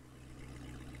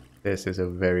 This is a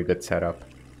very good setup.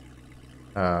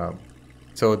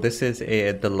 So this is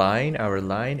the line. Our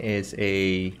line is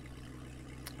a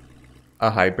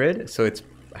hybrid, so it's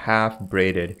half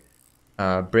braided.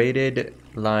 Braided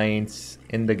lines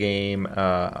in the game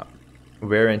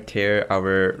wear and tear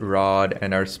our rod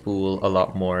and our spool a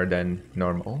lot more than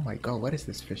normal. Oh my god, what is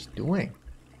this fish doing?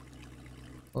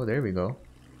 Oh, there we go.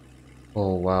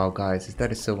 Oh wow, guys, is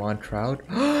that a Sevan trout?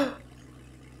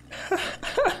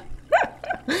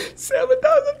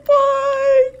 7,000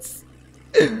 points!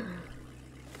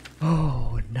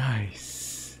 Oh,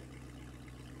 nice.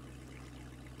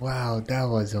 Wow, that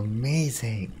was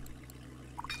amazing.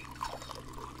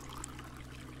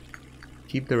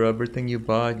 Keep the rubber thing you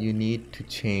bought, you need to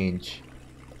change.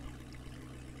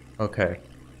 Okay.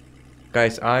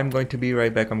 Guys, I'm going to be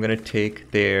right back. I'm going to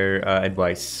take their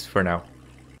advice for now.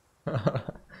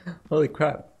 Holy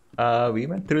crap. We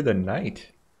went through the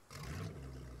night.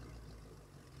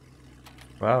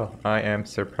 Wow, I am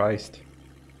surprised.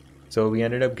 So we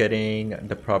ended up getting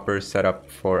the proper setup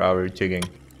for our jigging.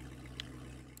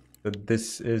 So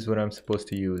this is what I'm supposed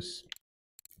to use.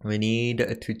 We need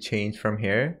to change from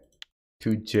here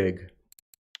to jig.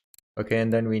 Okay,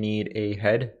 and then we need a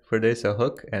head for this, a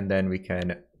hook, and then we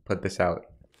can put this out.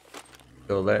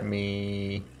 So let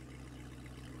me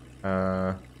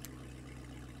okay.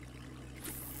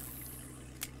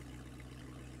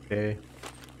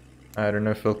 I don't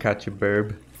know if we'll catch a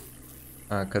burb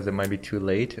because it might be too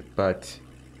late, but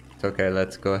it's okay.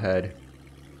 Let's go ahead,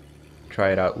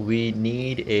 try it out. We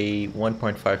need a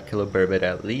 1.5 kilo burbot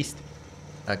at least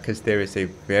because there is a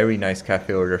very nice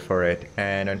cafe order for it,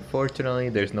 and unfortunately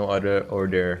there's no other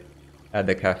order at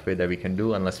the cafe that we can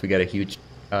do unless we get a huge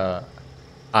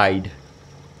eyed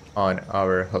on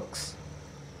our hooks.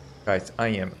 Guys, I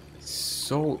am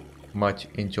so much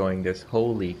enjoying this.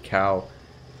 Holy cow.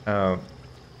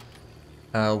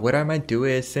 What I might do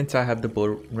is, since I have the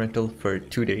boat rental for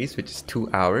 2 days, which is 2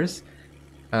 hours,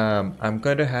 I'm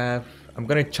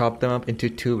gonna chop them up into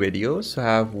 2 videos. So I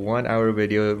have 1 hour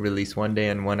video released one day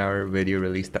and 1 hour video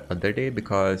released the other day,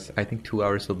 because I think 2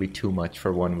 hours will be too much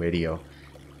for one video.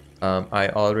 I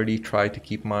already tried to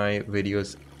keep my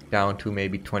videos down to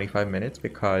maybe 25 minutes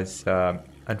because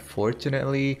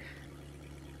unfortunately,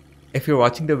 if you're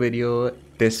watching the video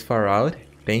this far out,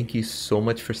 thank you so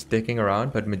much for sticking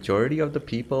around, but majority of the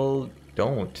people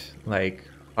don't. Like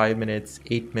 5 minutes,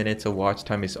 8 minutes of watch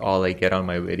time is all I get on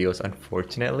my videos,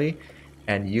 unfortunately,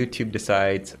 and YouTube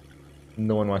decides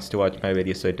no one wants to watch my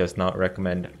videos, so it does not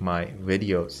recommend my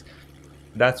videos.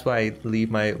 That's why I leave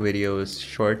my videos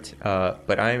short,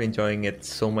 but I'm enjoying it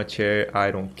so much here. I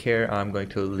don't care. I'm going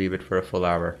to leave it for a full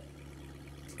hour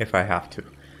if I have to,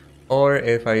 or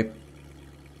if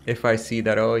I see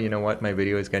that, oh, you know what, my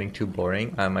video is getting too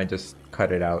boring, I might just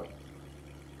cut it out.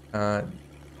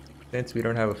 Since we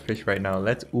don't have a fish right now,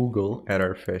 let's oogle at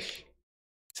our fish.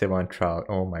 Sevan trout.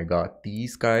 Oh my god,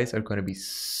 these guys are going to be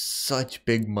such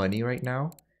big money right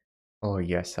now. Oh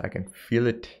yes, I can feel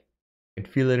it. I can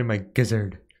feel it in my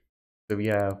gizzard. So we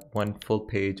have 1 full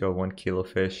page of 1 kilo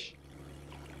fish.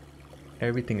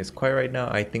 Everything is quiet right now.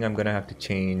 I think I'm gonna have to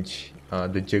change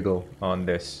the jiggle on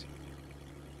this.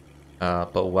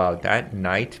 But wow, that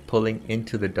night pulling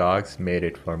into the dogs made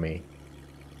it for me.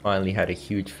 Finally had a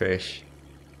huge fish.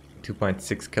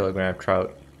 2.6 kilogram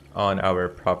trout on our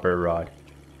proper rod.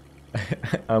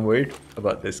 I'm worried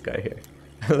about this guy here.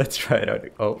 Let's try it out.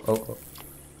 Oh.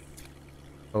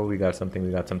 Oh, we got something,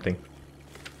 we got something.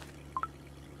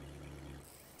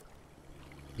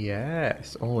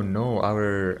 Yes. Oh no,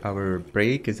 our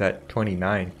break is at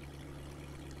 29.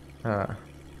 I'm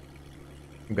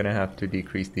gonna have to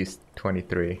decrease these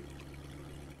 23.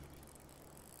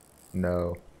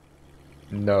 No.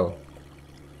 No.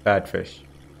 Bad fish.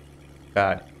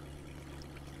 Bad.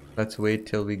 Let's wait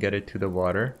till we get it to the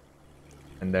water,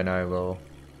 and then I will...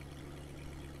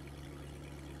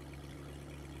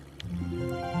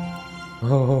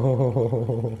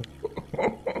 Oh.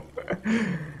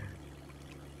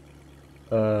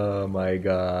 Oh my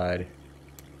god.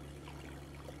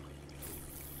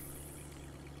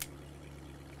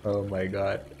 Oh my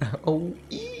god. Oh,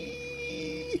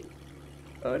 ee!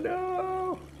 Oh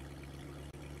no.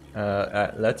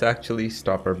 Let's actually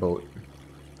stop our boat.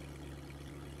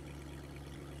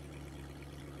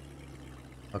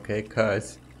 Okay,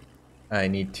 cuz I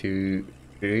need to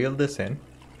reel this in.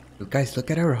 Guys,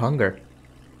 look at our hunger.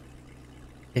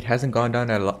 It hasn't gone down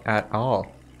at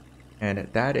all. And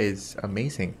that is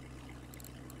amazing.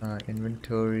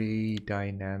 Inventory,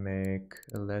 dynamic.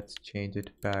 Let's change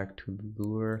it back to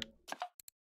lure.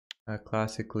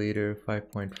 Classic leader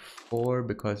 5.4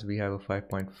 because we have a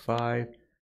 5.5.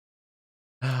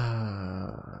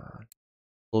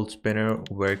 Full spinner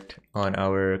worked on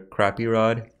our crappy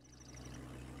rod.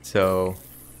 So,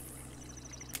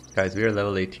 guys, we are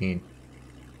level 18.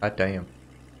 God damn.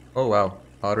 Oh wow,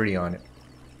 already on it.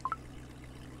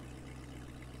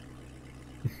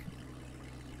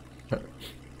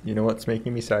 You know what's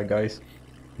making me sad, guys?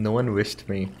 No one wished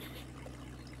me.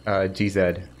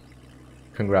 GZ.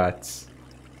 Congrats.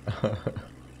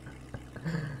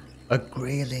 A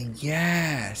grayling,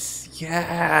 yes!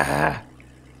 Yeah!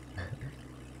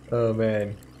 Oh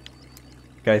man.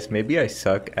 Guys, maybe I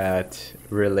suck at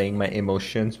relaying my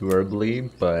emotions verbally,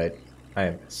 but I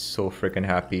am so freaking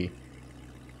happy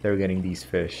they're getting these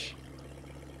fish.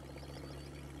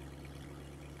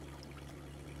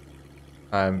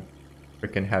 I'm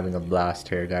freaking having a blast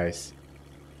here, guys.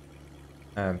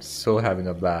 I'm so having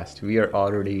a blast. We are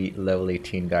already level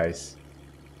 18, guys.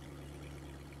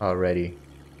 Already.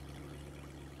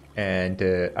 And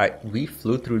we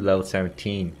flew through level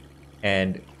 17.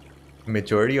 And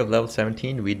majority of level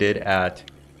 17 we did at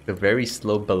the very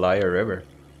slow Belaya River.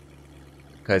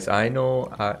 Because I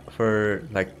know for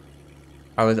like,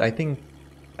 I think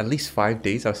at least 5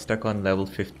 days I was stuck on level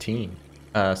 15.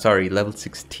 Sorry, level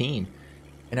 16.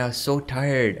 And I was so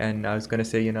tired, and I was gonna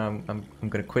say, you know, I'm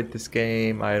gonna quit this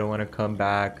game. I don't want to come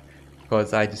back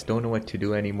because I just don't know what to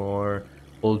do anymore.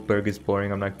 Oldberg is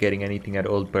boring. I'm not getting anything at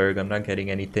Oldberg. I'm not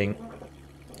getting anything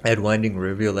at Winding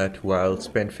Rivulet while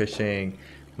spent fishing.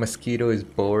 Mosquito is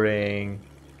boring.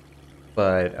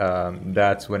 But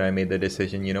that's when I made the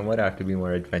decision, you know what, I have to be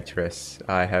more adventurous.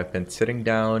 I have been sitting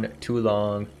down too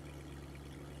long,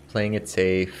 playing it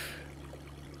safe.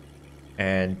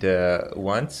 And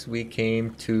once we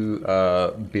came to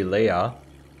Bilea,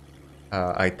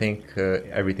 I think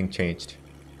everything changed.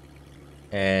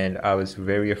 And I was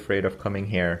very afraid of coming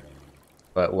here.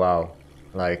 But wow,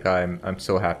 like I'm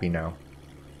so happy now.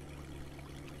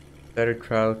 Is that a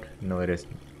trout? No, it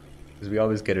isn't. Because we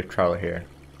always get a trout here.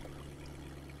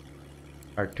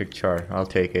 Arctic char, I'll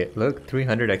take it. Look,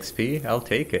 300 XP, I'll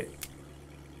take it.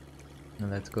 Now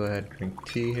let's go ahead and drink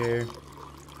tea here.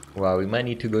 Wow, we might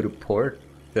need to go to port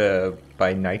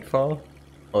by nightfall.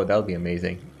 Oh, that'll be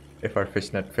amazing if our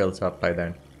fish net fills up by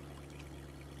then.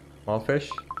 Small fish?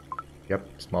 Yep,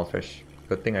 small fish.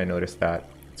 Good thing I noticed that.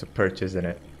 It's a perch, isn't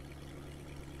it?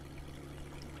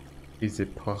 Is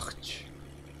it perch?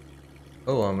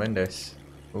 Oh, Wendes.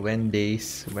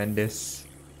 Wendes.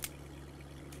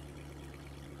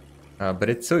 But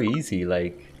it's so easy,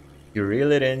 like, you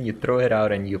reel it in, you throw it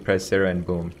out, and you press 0 and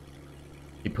boom.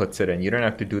 He puts it in. You don't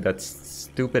have to do that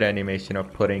stupid animation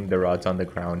of putting the rods on the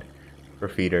ground for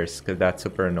feeders, because that's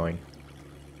super annoying.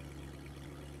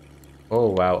 Oh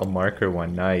wow, a marker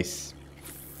one, nice.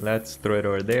 Let's throw it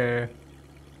over there.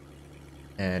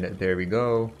 And there we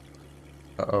go.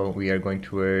 Uh-oh, we are going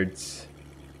towards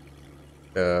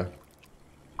the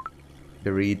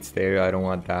reeds there. I don't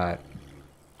want that.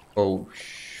 Oh,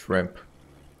 shrimp.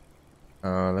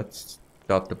 Let's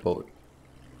stop the boat.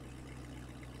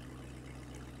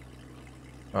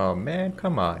 Oh man,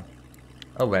 come on.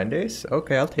 Oh, Wendy's?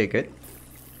 Okay, I'll take it.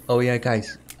 Oh yeah,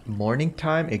 guys. Morning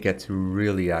time, it gets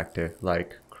really active.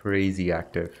 Like, crazy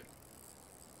active.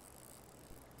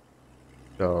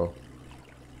 So...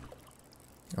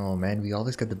 oh man, we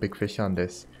always get the big fish on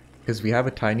this. Because we have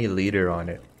a tiny leader on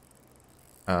it.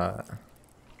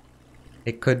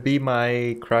 It could be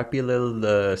my crappy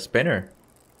little spinner.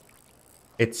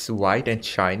 It's white and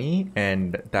shiny,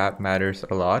 and that matters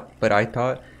a lot. But I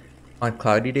thought on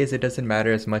cloudy days it doesn't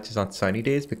matter as much as on sunny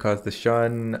days because the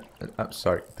sun,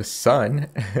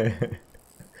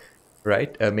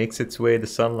 right, makes its way. The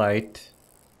sunlight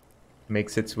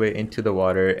makes its way into the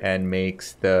water and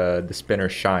makes the spinner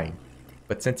shine.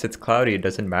 But since it's cloudy, it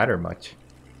doesn't matter much.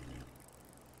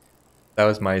 That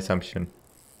was my assumption.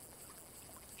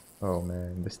 Oh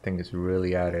man, this thing is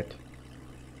really at it.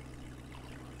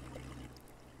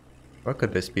 What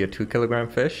could this be? A 2-kilogram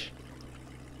fish?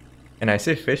 And I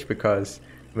say fish because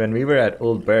when we were at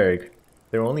Old Berg,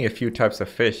 there were only a few types of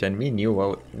fish, and we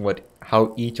knew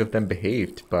how each of them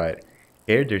behaved. But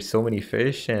here, there's so many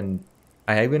fish, and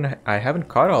I haven't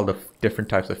caught all the different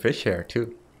types of fish here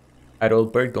too. At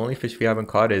Old Berg, the only fish we haven't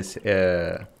caught is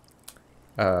a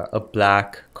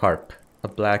black carp, a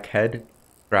blackhead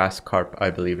grass carp, I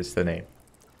believe is the name.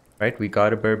 Right? We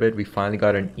got a burbot. We finally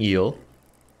got an eel.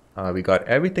 We got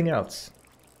everything else.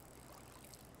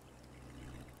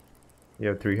 You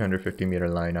have 350-meter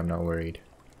line. I'm not worried.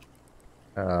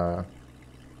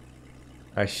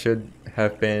 I should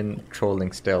have been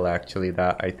trolling still, actually.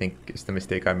 That, I think, is the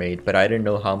mistake I made. But I didn't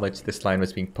know how much this line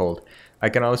was being pulled. I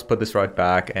can always put this rod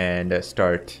back and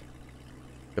start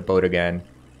the boat again.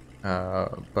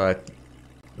 But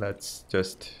let's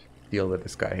just deal with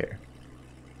this guy here.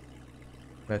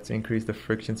 Let's increase the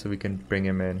friction so we can bring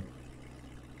him in.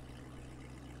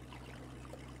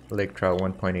 Lake trout,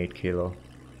 1.8 kilo.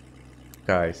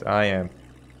 Guys, I am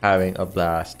having a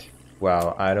blast.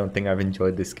 Wow, I don't think I've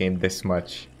enjoyed this game this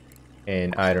much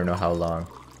in I don't know how long.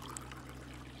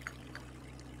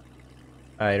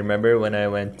 I remember when I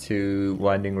went to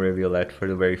Winding Rivulet for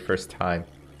the very first time.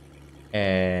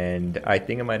 And I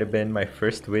think it might have been my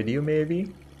first video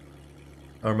maybe?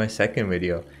 Or my second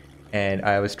video. And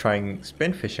I was trying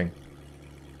spin fishing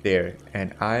there.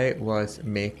 And I was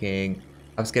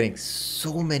getting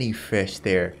so many fish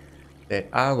there that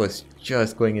I was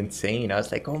just going insane. I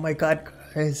was like, oh my god,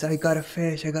 guys, I got a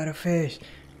fish, I got a fish.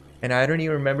 And I don't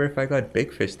even remember if I got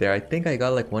big fish there. I think I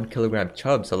got like 1 kilogram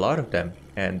chubs, a lot of them.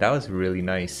 And that was really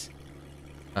nice.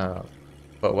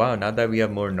 But wow, now that we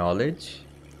have more knowledge,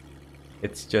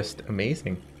 it's just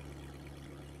amazing.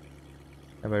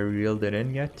 Have I reeled it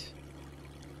in yet?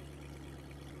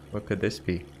 What could this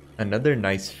be? Another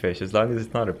nice fish. As long as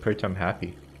it's not a perch, I'm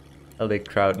happy. A lake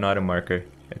trout, not a marker.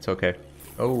 It's okay.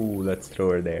 Oh, let's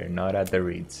throw her there. Not at the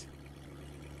reeds.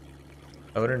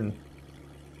 I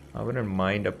wouldn't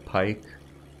mind a pike,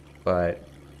 but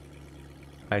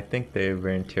I think they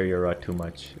wear interior rod too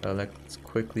much. Let's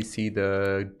quickly see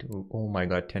the... Oh my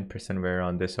god, 10% wear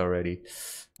on this already.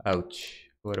 Ouch.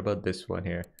 What about this one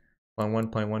here?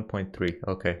 1.1.3.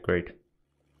 Okay, great.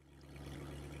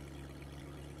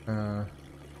 Oh,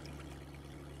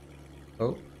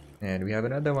 and we have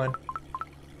another one.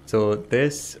 So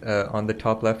this, on the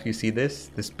top left, you see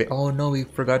this? Oh no, we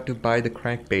forgot to buy the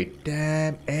crankbait.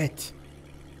 Damn it!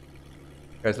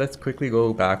 Guys, let's quickly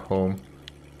go back home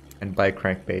and buy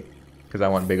crankbait, because I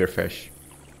want bigger fish.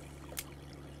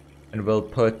 And we'll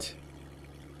put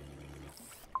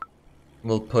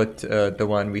the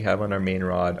one we have on our main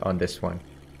rod on this one.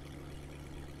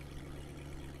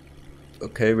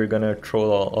 Okay, we're gonna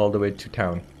troll all the way to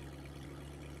town.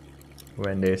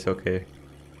 Wendy's, okay.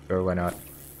 Sure, why not?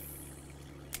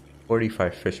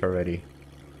 45 fish already.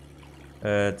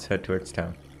 Let's head towards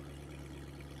town.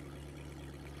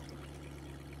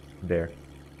 There.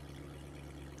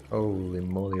 Holy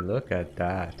moly, look at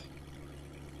that.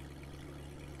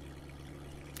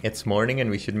 It's morning and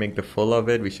we should make the full of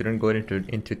it. We shouldn't go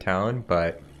into town,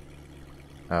 but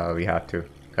we have to.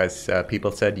 Because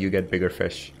people said you get bigger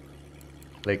fish.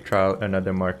 Lake trout,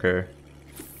 another marker.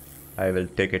 I will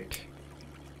take it.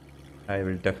 I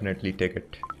will definitely take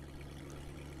it.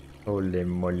 Holy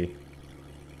moly.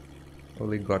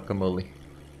 Holy guacamole.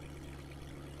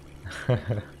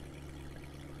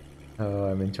 Oh,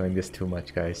 I'm enjoying this too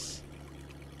much, guys.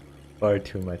 Far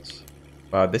too much.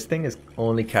 Wow, this thing is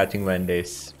only catching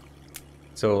Wendy's.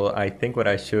 So I think what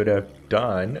I should have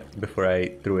done before I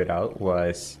threw it out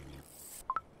was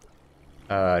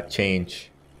change.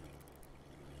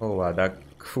 Oh wow, that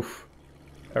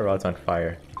rod's on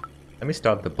fire. Let me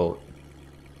stop the boat,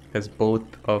 because both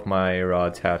of my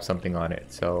rods have something on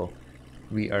it, so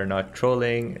we are not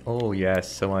trolling. Oh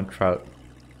yes, so on trout.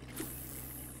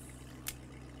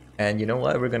 And you know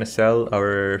what? We're gonna sell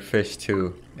our fish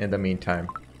too in the meantime,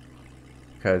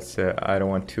 because I don't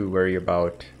want to worry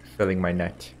about filling my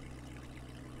net.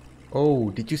 Oh,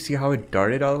 did you see how it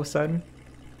darted all of a sudden?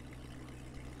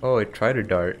 Oh, it tried to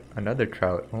dart. Another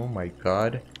trout. Oh my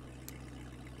god.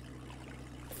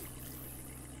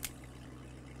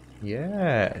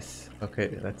 Yes.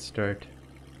 Okay, let's start.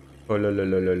 Oh,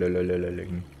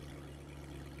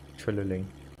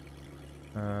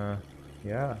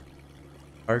 yeah.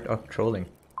 Art of trolling.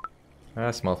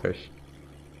 Small fish.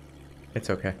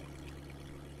 It's okay.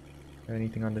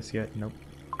 Anything on this yet? Nope.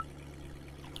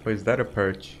 Oh, is that a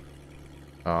perch?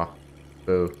 Ah,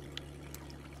 boo.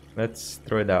 Let's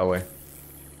throw it that way.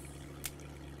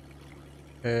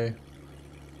 Okay.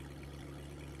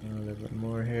 A little bit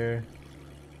more here.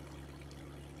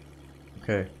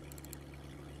 Okay.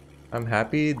 I'm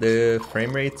happy the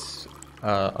frame rates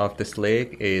of this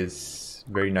lake is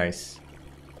very nice.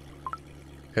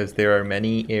 Because there are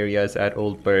many areas at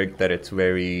Oldburg that it's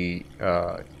very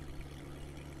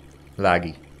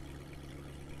laggy.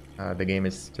 The game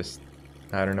is just...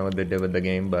 I don't know what they did with the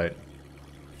game, but...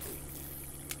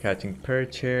 Catching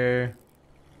perch here.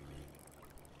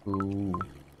 Ooh.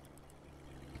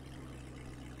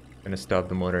 Gonna stop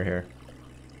the motor here.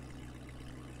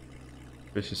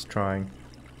 Fish is trying.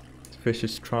 Fish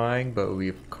is trying, but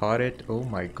we've caught it. Oh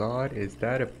my god, is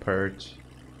that a perch?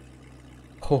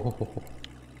 Oh.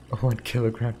 A 1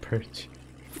 kilogram perch.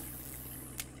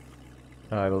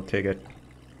 I will take it.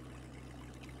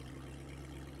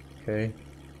 Okay.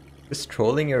 Just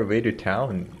trolling your way to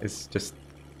town is just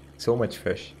so much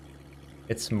fish.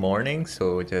 It's morning,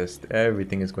 so just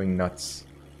everything is going nuts.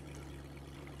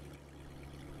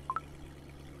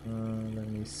 Let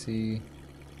me see.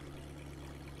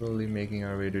 Slowly making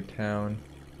our way to town.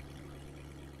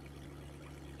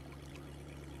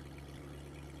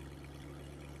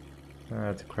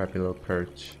 That's a crappy little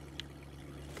perch.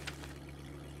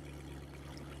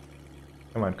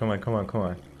 Come on, come on, come on, come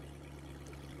on.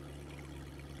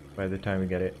 By the time we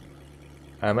get it.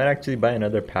 I might actually buy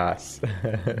another pass.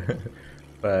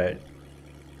 But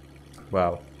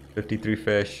wow, 53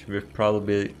 fish. We've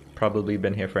probably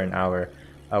been here for an hour.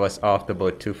 I was off the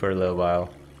boat too for a little while.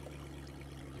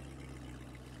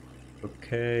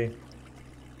 Okay.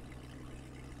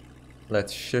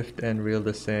 Let's shift and reel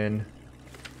this in.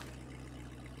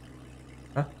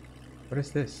 Huh? What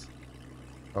is this?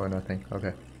 Oh, nothing.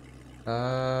 Okay.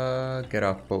 Get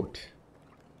off boat.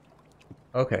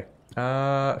 Okay.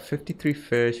 53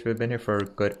 fish. We've been here for a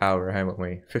good hour, haven't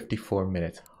we? 54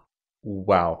 minutes.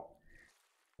 Wow.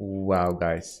 Wow,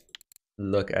 guys.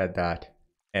 Look at that.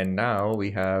 And now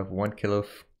we have 1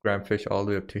 kilogram fish all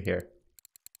the way up to here.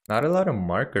 Not a lot of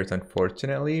markers,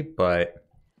 unfortunately, but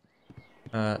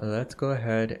let's go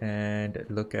ahead and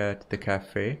look at the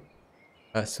cafe.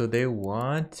 So they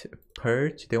want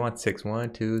perch. They want 6.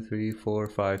 1, 2, 3, 4,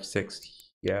 5, 6.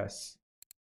 Yes.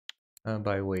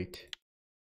 By weight.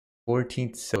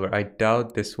 14 silver. I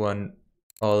doubt this one.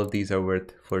 All of these are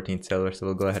worth 14 silver, so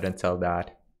we'll go ahead and sell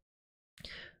that.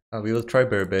 We will try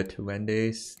burbot.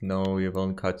 Wendays. No, we've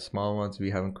only caught small ones.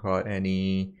 We haven't caught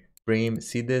any bream.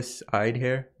 See this eyed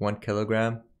here? 1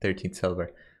 kilogram, 13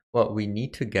 silver. What we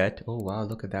need to get. Oh wow,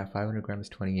 look at that. 500 grams,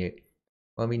 28.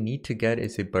 What we need to get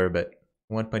is a burbot.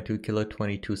 1.2 kilo,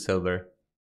 22 silver.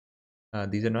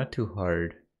 These are not too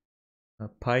hard.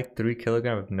 Pike, 3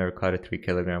 kilogram. I've never caught a 3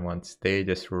 kilogram once. They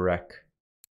just wreck.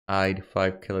 Eyed,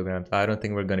 5 kilograms. I don't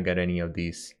think we're gonna get any of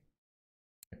these.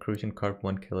 A crucian carp,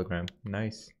 1 kilogram.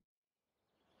 Nice.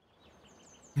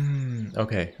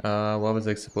 Okay, what was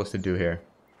I supposed to do here?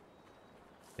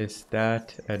 Is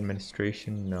that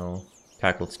administration? No.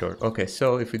 Tackle store. Okay,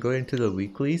 so if we go into the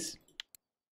weeklies,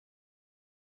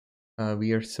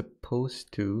 we are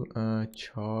supposed to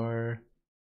char.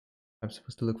 I'm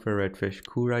supposed to look for redfish.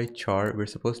 Kuori char. We're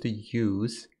supposed to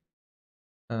use.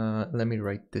 Let me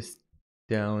write this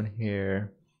down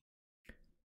here.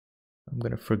 I'm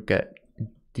gonna forget.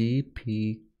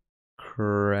 DP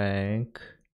crank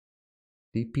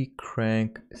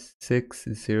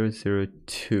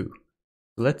 6002.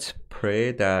 Let's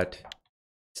pray that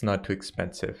it's not too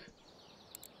expensive.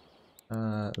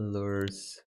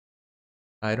 Lures.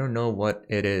 I don't know what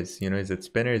it is. You know, is it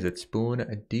spinner? Is it spoon?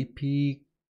 A DP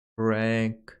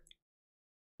crank.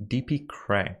 DP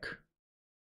crank.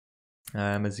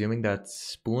 I'm assuming that's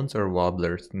spoons or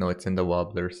wobblers. No, it's in the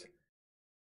wobblers.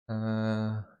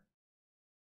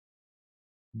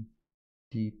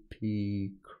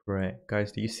 DP crank.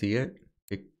 Guys, do you see it?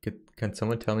 Can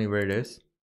someone tell me where it is?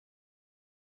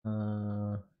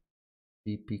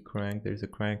 DP crank. There's a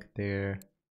crank there.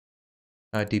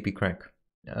 DP crank.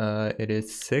 It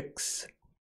is 6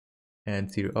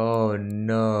 and 0. Oh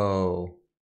no.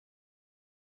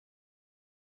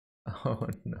 Oh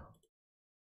no.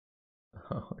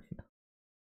 Oh no.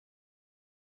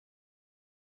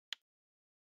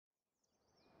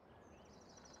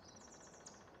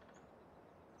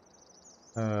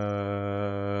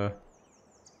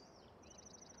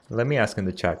 Let me ask in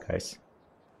the chat, guys.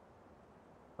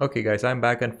 Okay, guys, I'm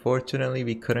back. Unfortunately,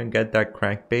 we couldn't get that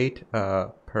crankbait.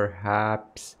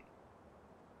 Perhaps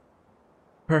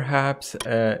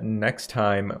next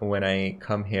time when I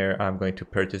come here, I'm going to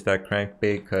purchase that crankbait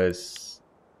because,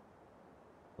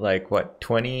 like, what,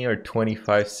 20 or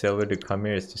 25 silver to come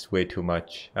here is just way too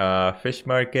much. Fish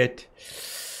market.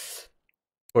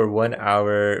 For 1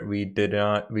 hour, we did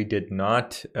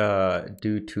not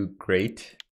do too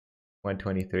great.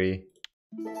 123.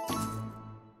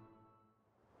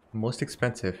 Most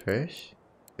expensive fish?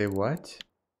 Say what?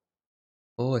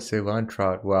 Oh, a Sevan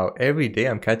trout. Wow, every day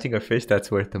I'm catching a fish that's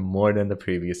worth more than the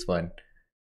previous one.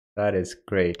 That is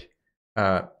great.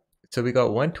 So we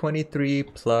got 123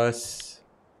 plus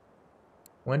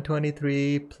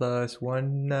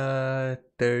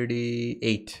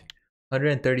 138.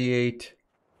 138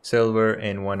 silver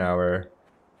in 1 hour.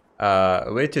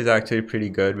 Which is actually pretty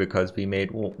good because we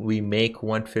make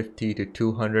 150 to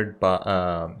 200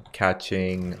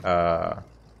 catching oh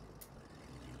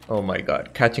my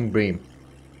god, catching bream,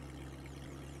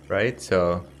 right?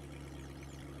 So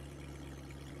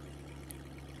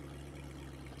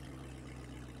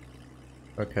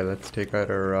Okay, let's take out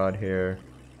our rod here.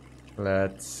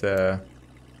 Let's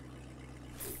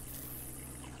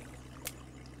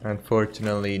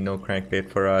unfortunately no crankbait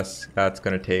for us. That's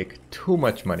gonna take too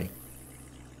much money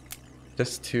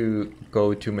just to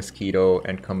go to Mosquito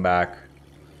and come back.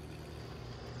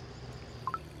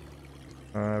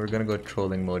 We're gonna go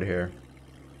trolling mode here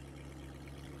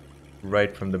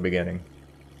right from the beginning.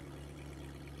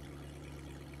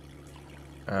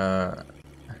 So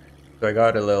I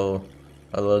got a little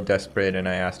desperate, and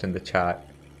I asked in the chat,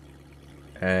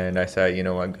 and I said, you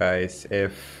know what, guys,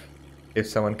 if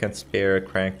someone can spare a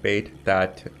crankbait,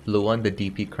 that blue one, the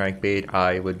DP crankbait,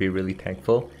 I would be really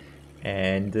thankful.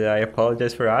 And I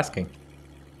apologize for asking.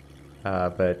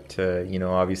 But you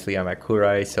know, obviously I'm at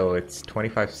Kuori, so it's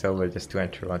 25 silver just to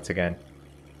enter once again.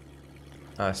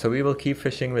 So we will keep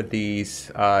fishing with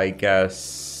these. I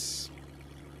guess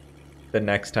the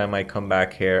next time I come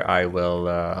back here, I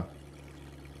will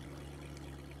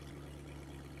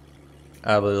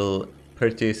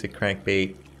purchase a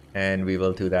crankbait, and we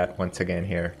will do that once again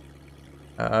here.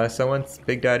 Someone's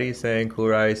Big Daddy saying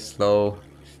Kuori is slow.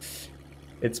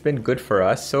 It's been good for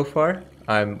us so far.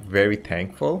 I'm very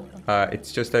thankful.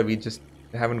 It's just that we just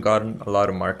haven't gotten a lot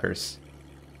of markers.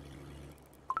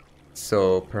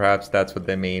 So perhaps that's what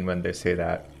they mean when they say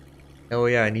that. Oh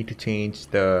yeah, I need to change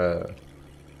the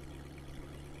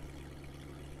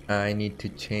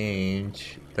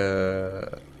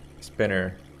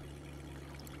spinner.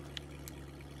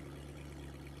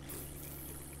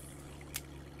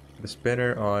 The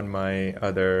spinner on my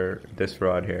this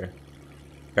rod here.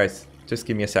 Guys, just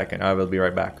give me a second. I will be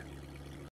right back.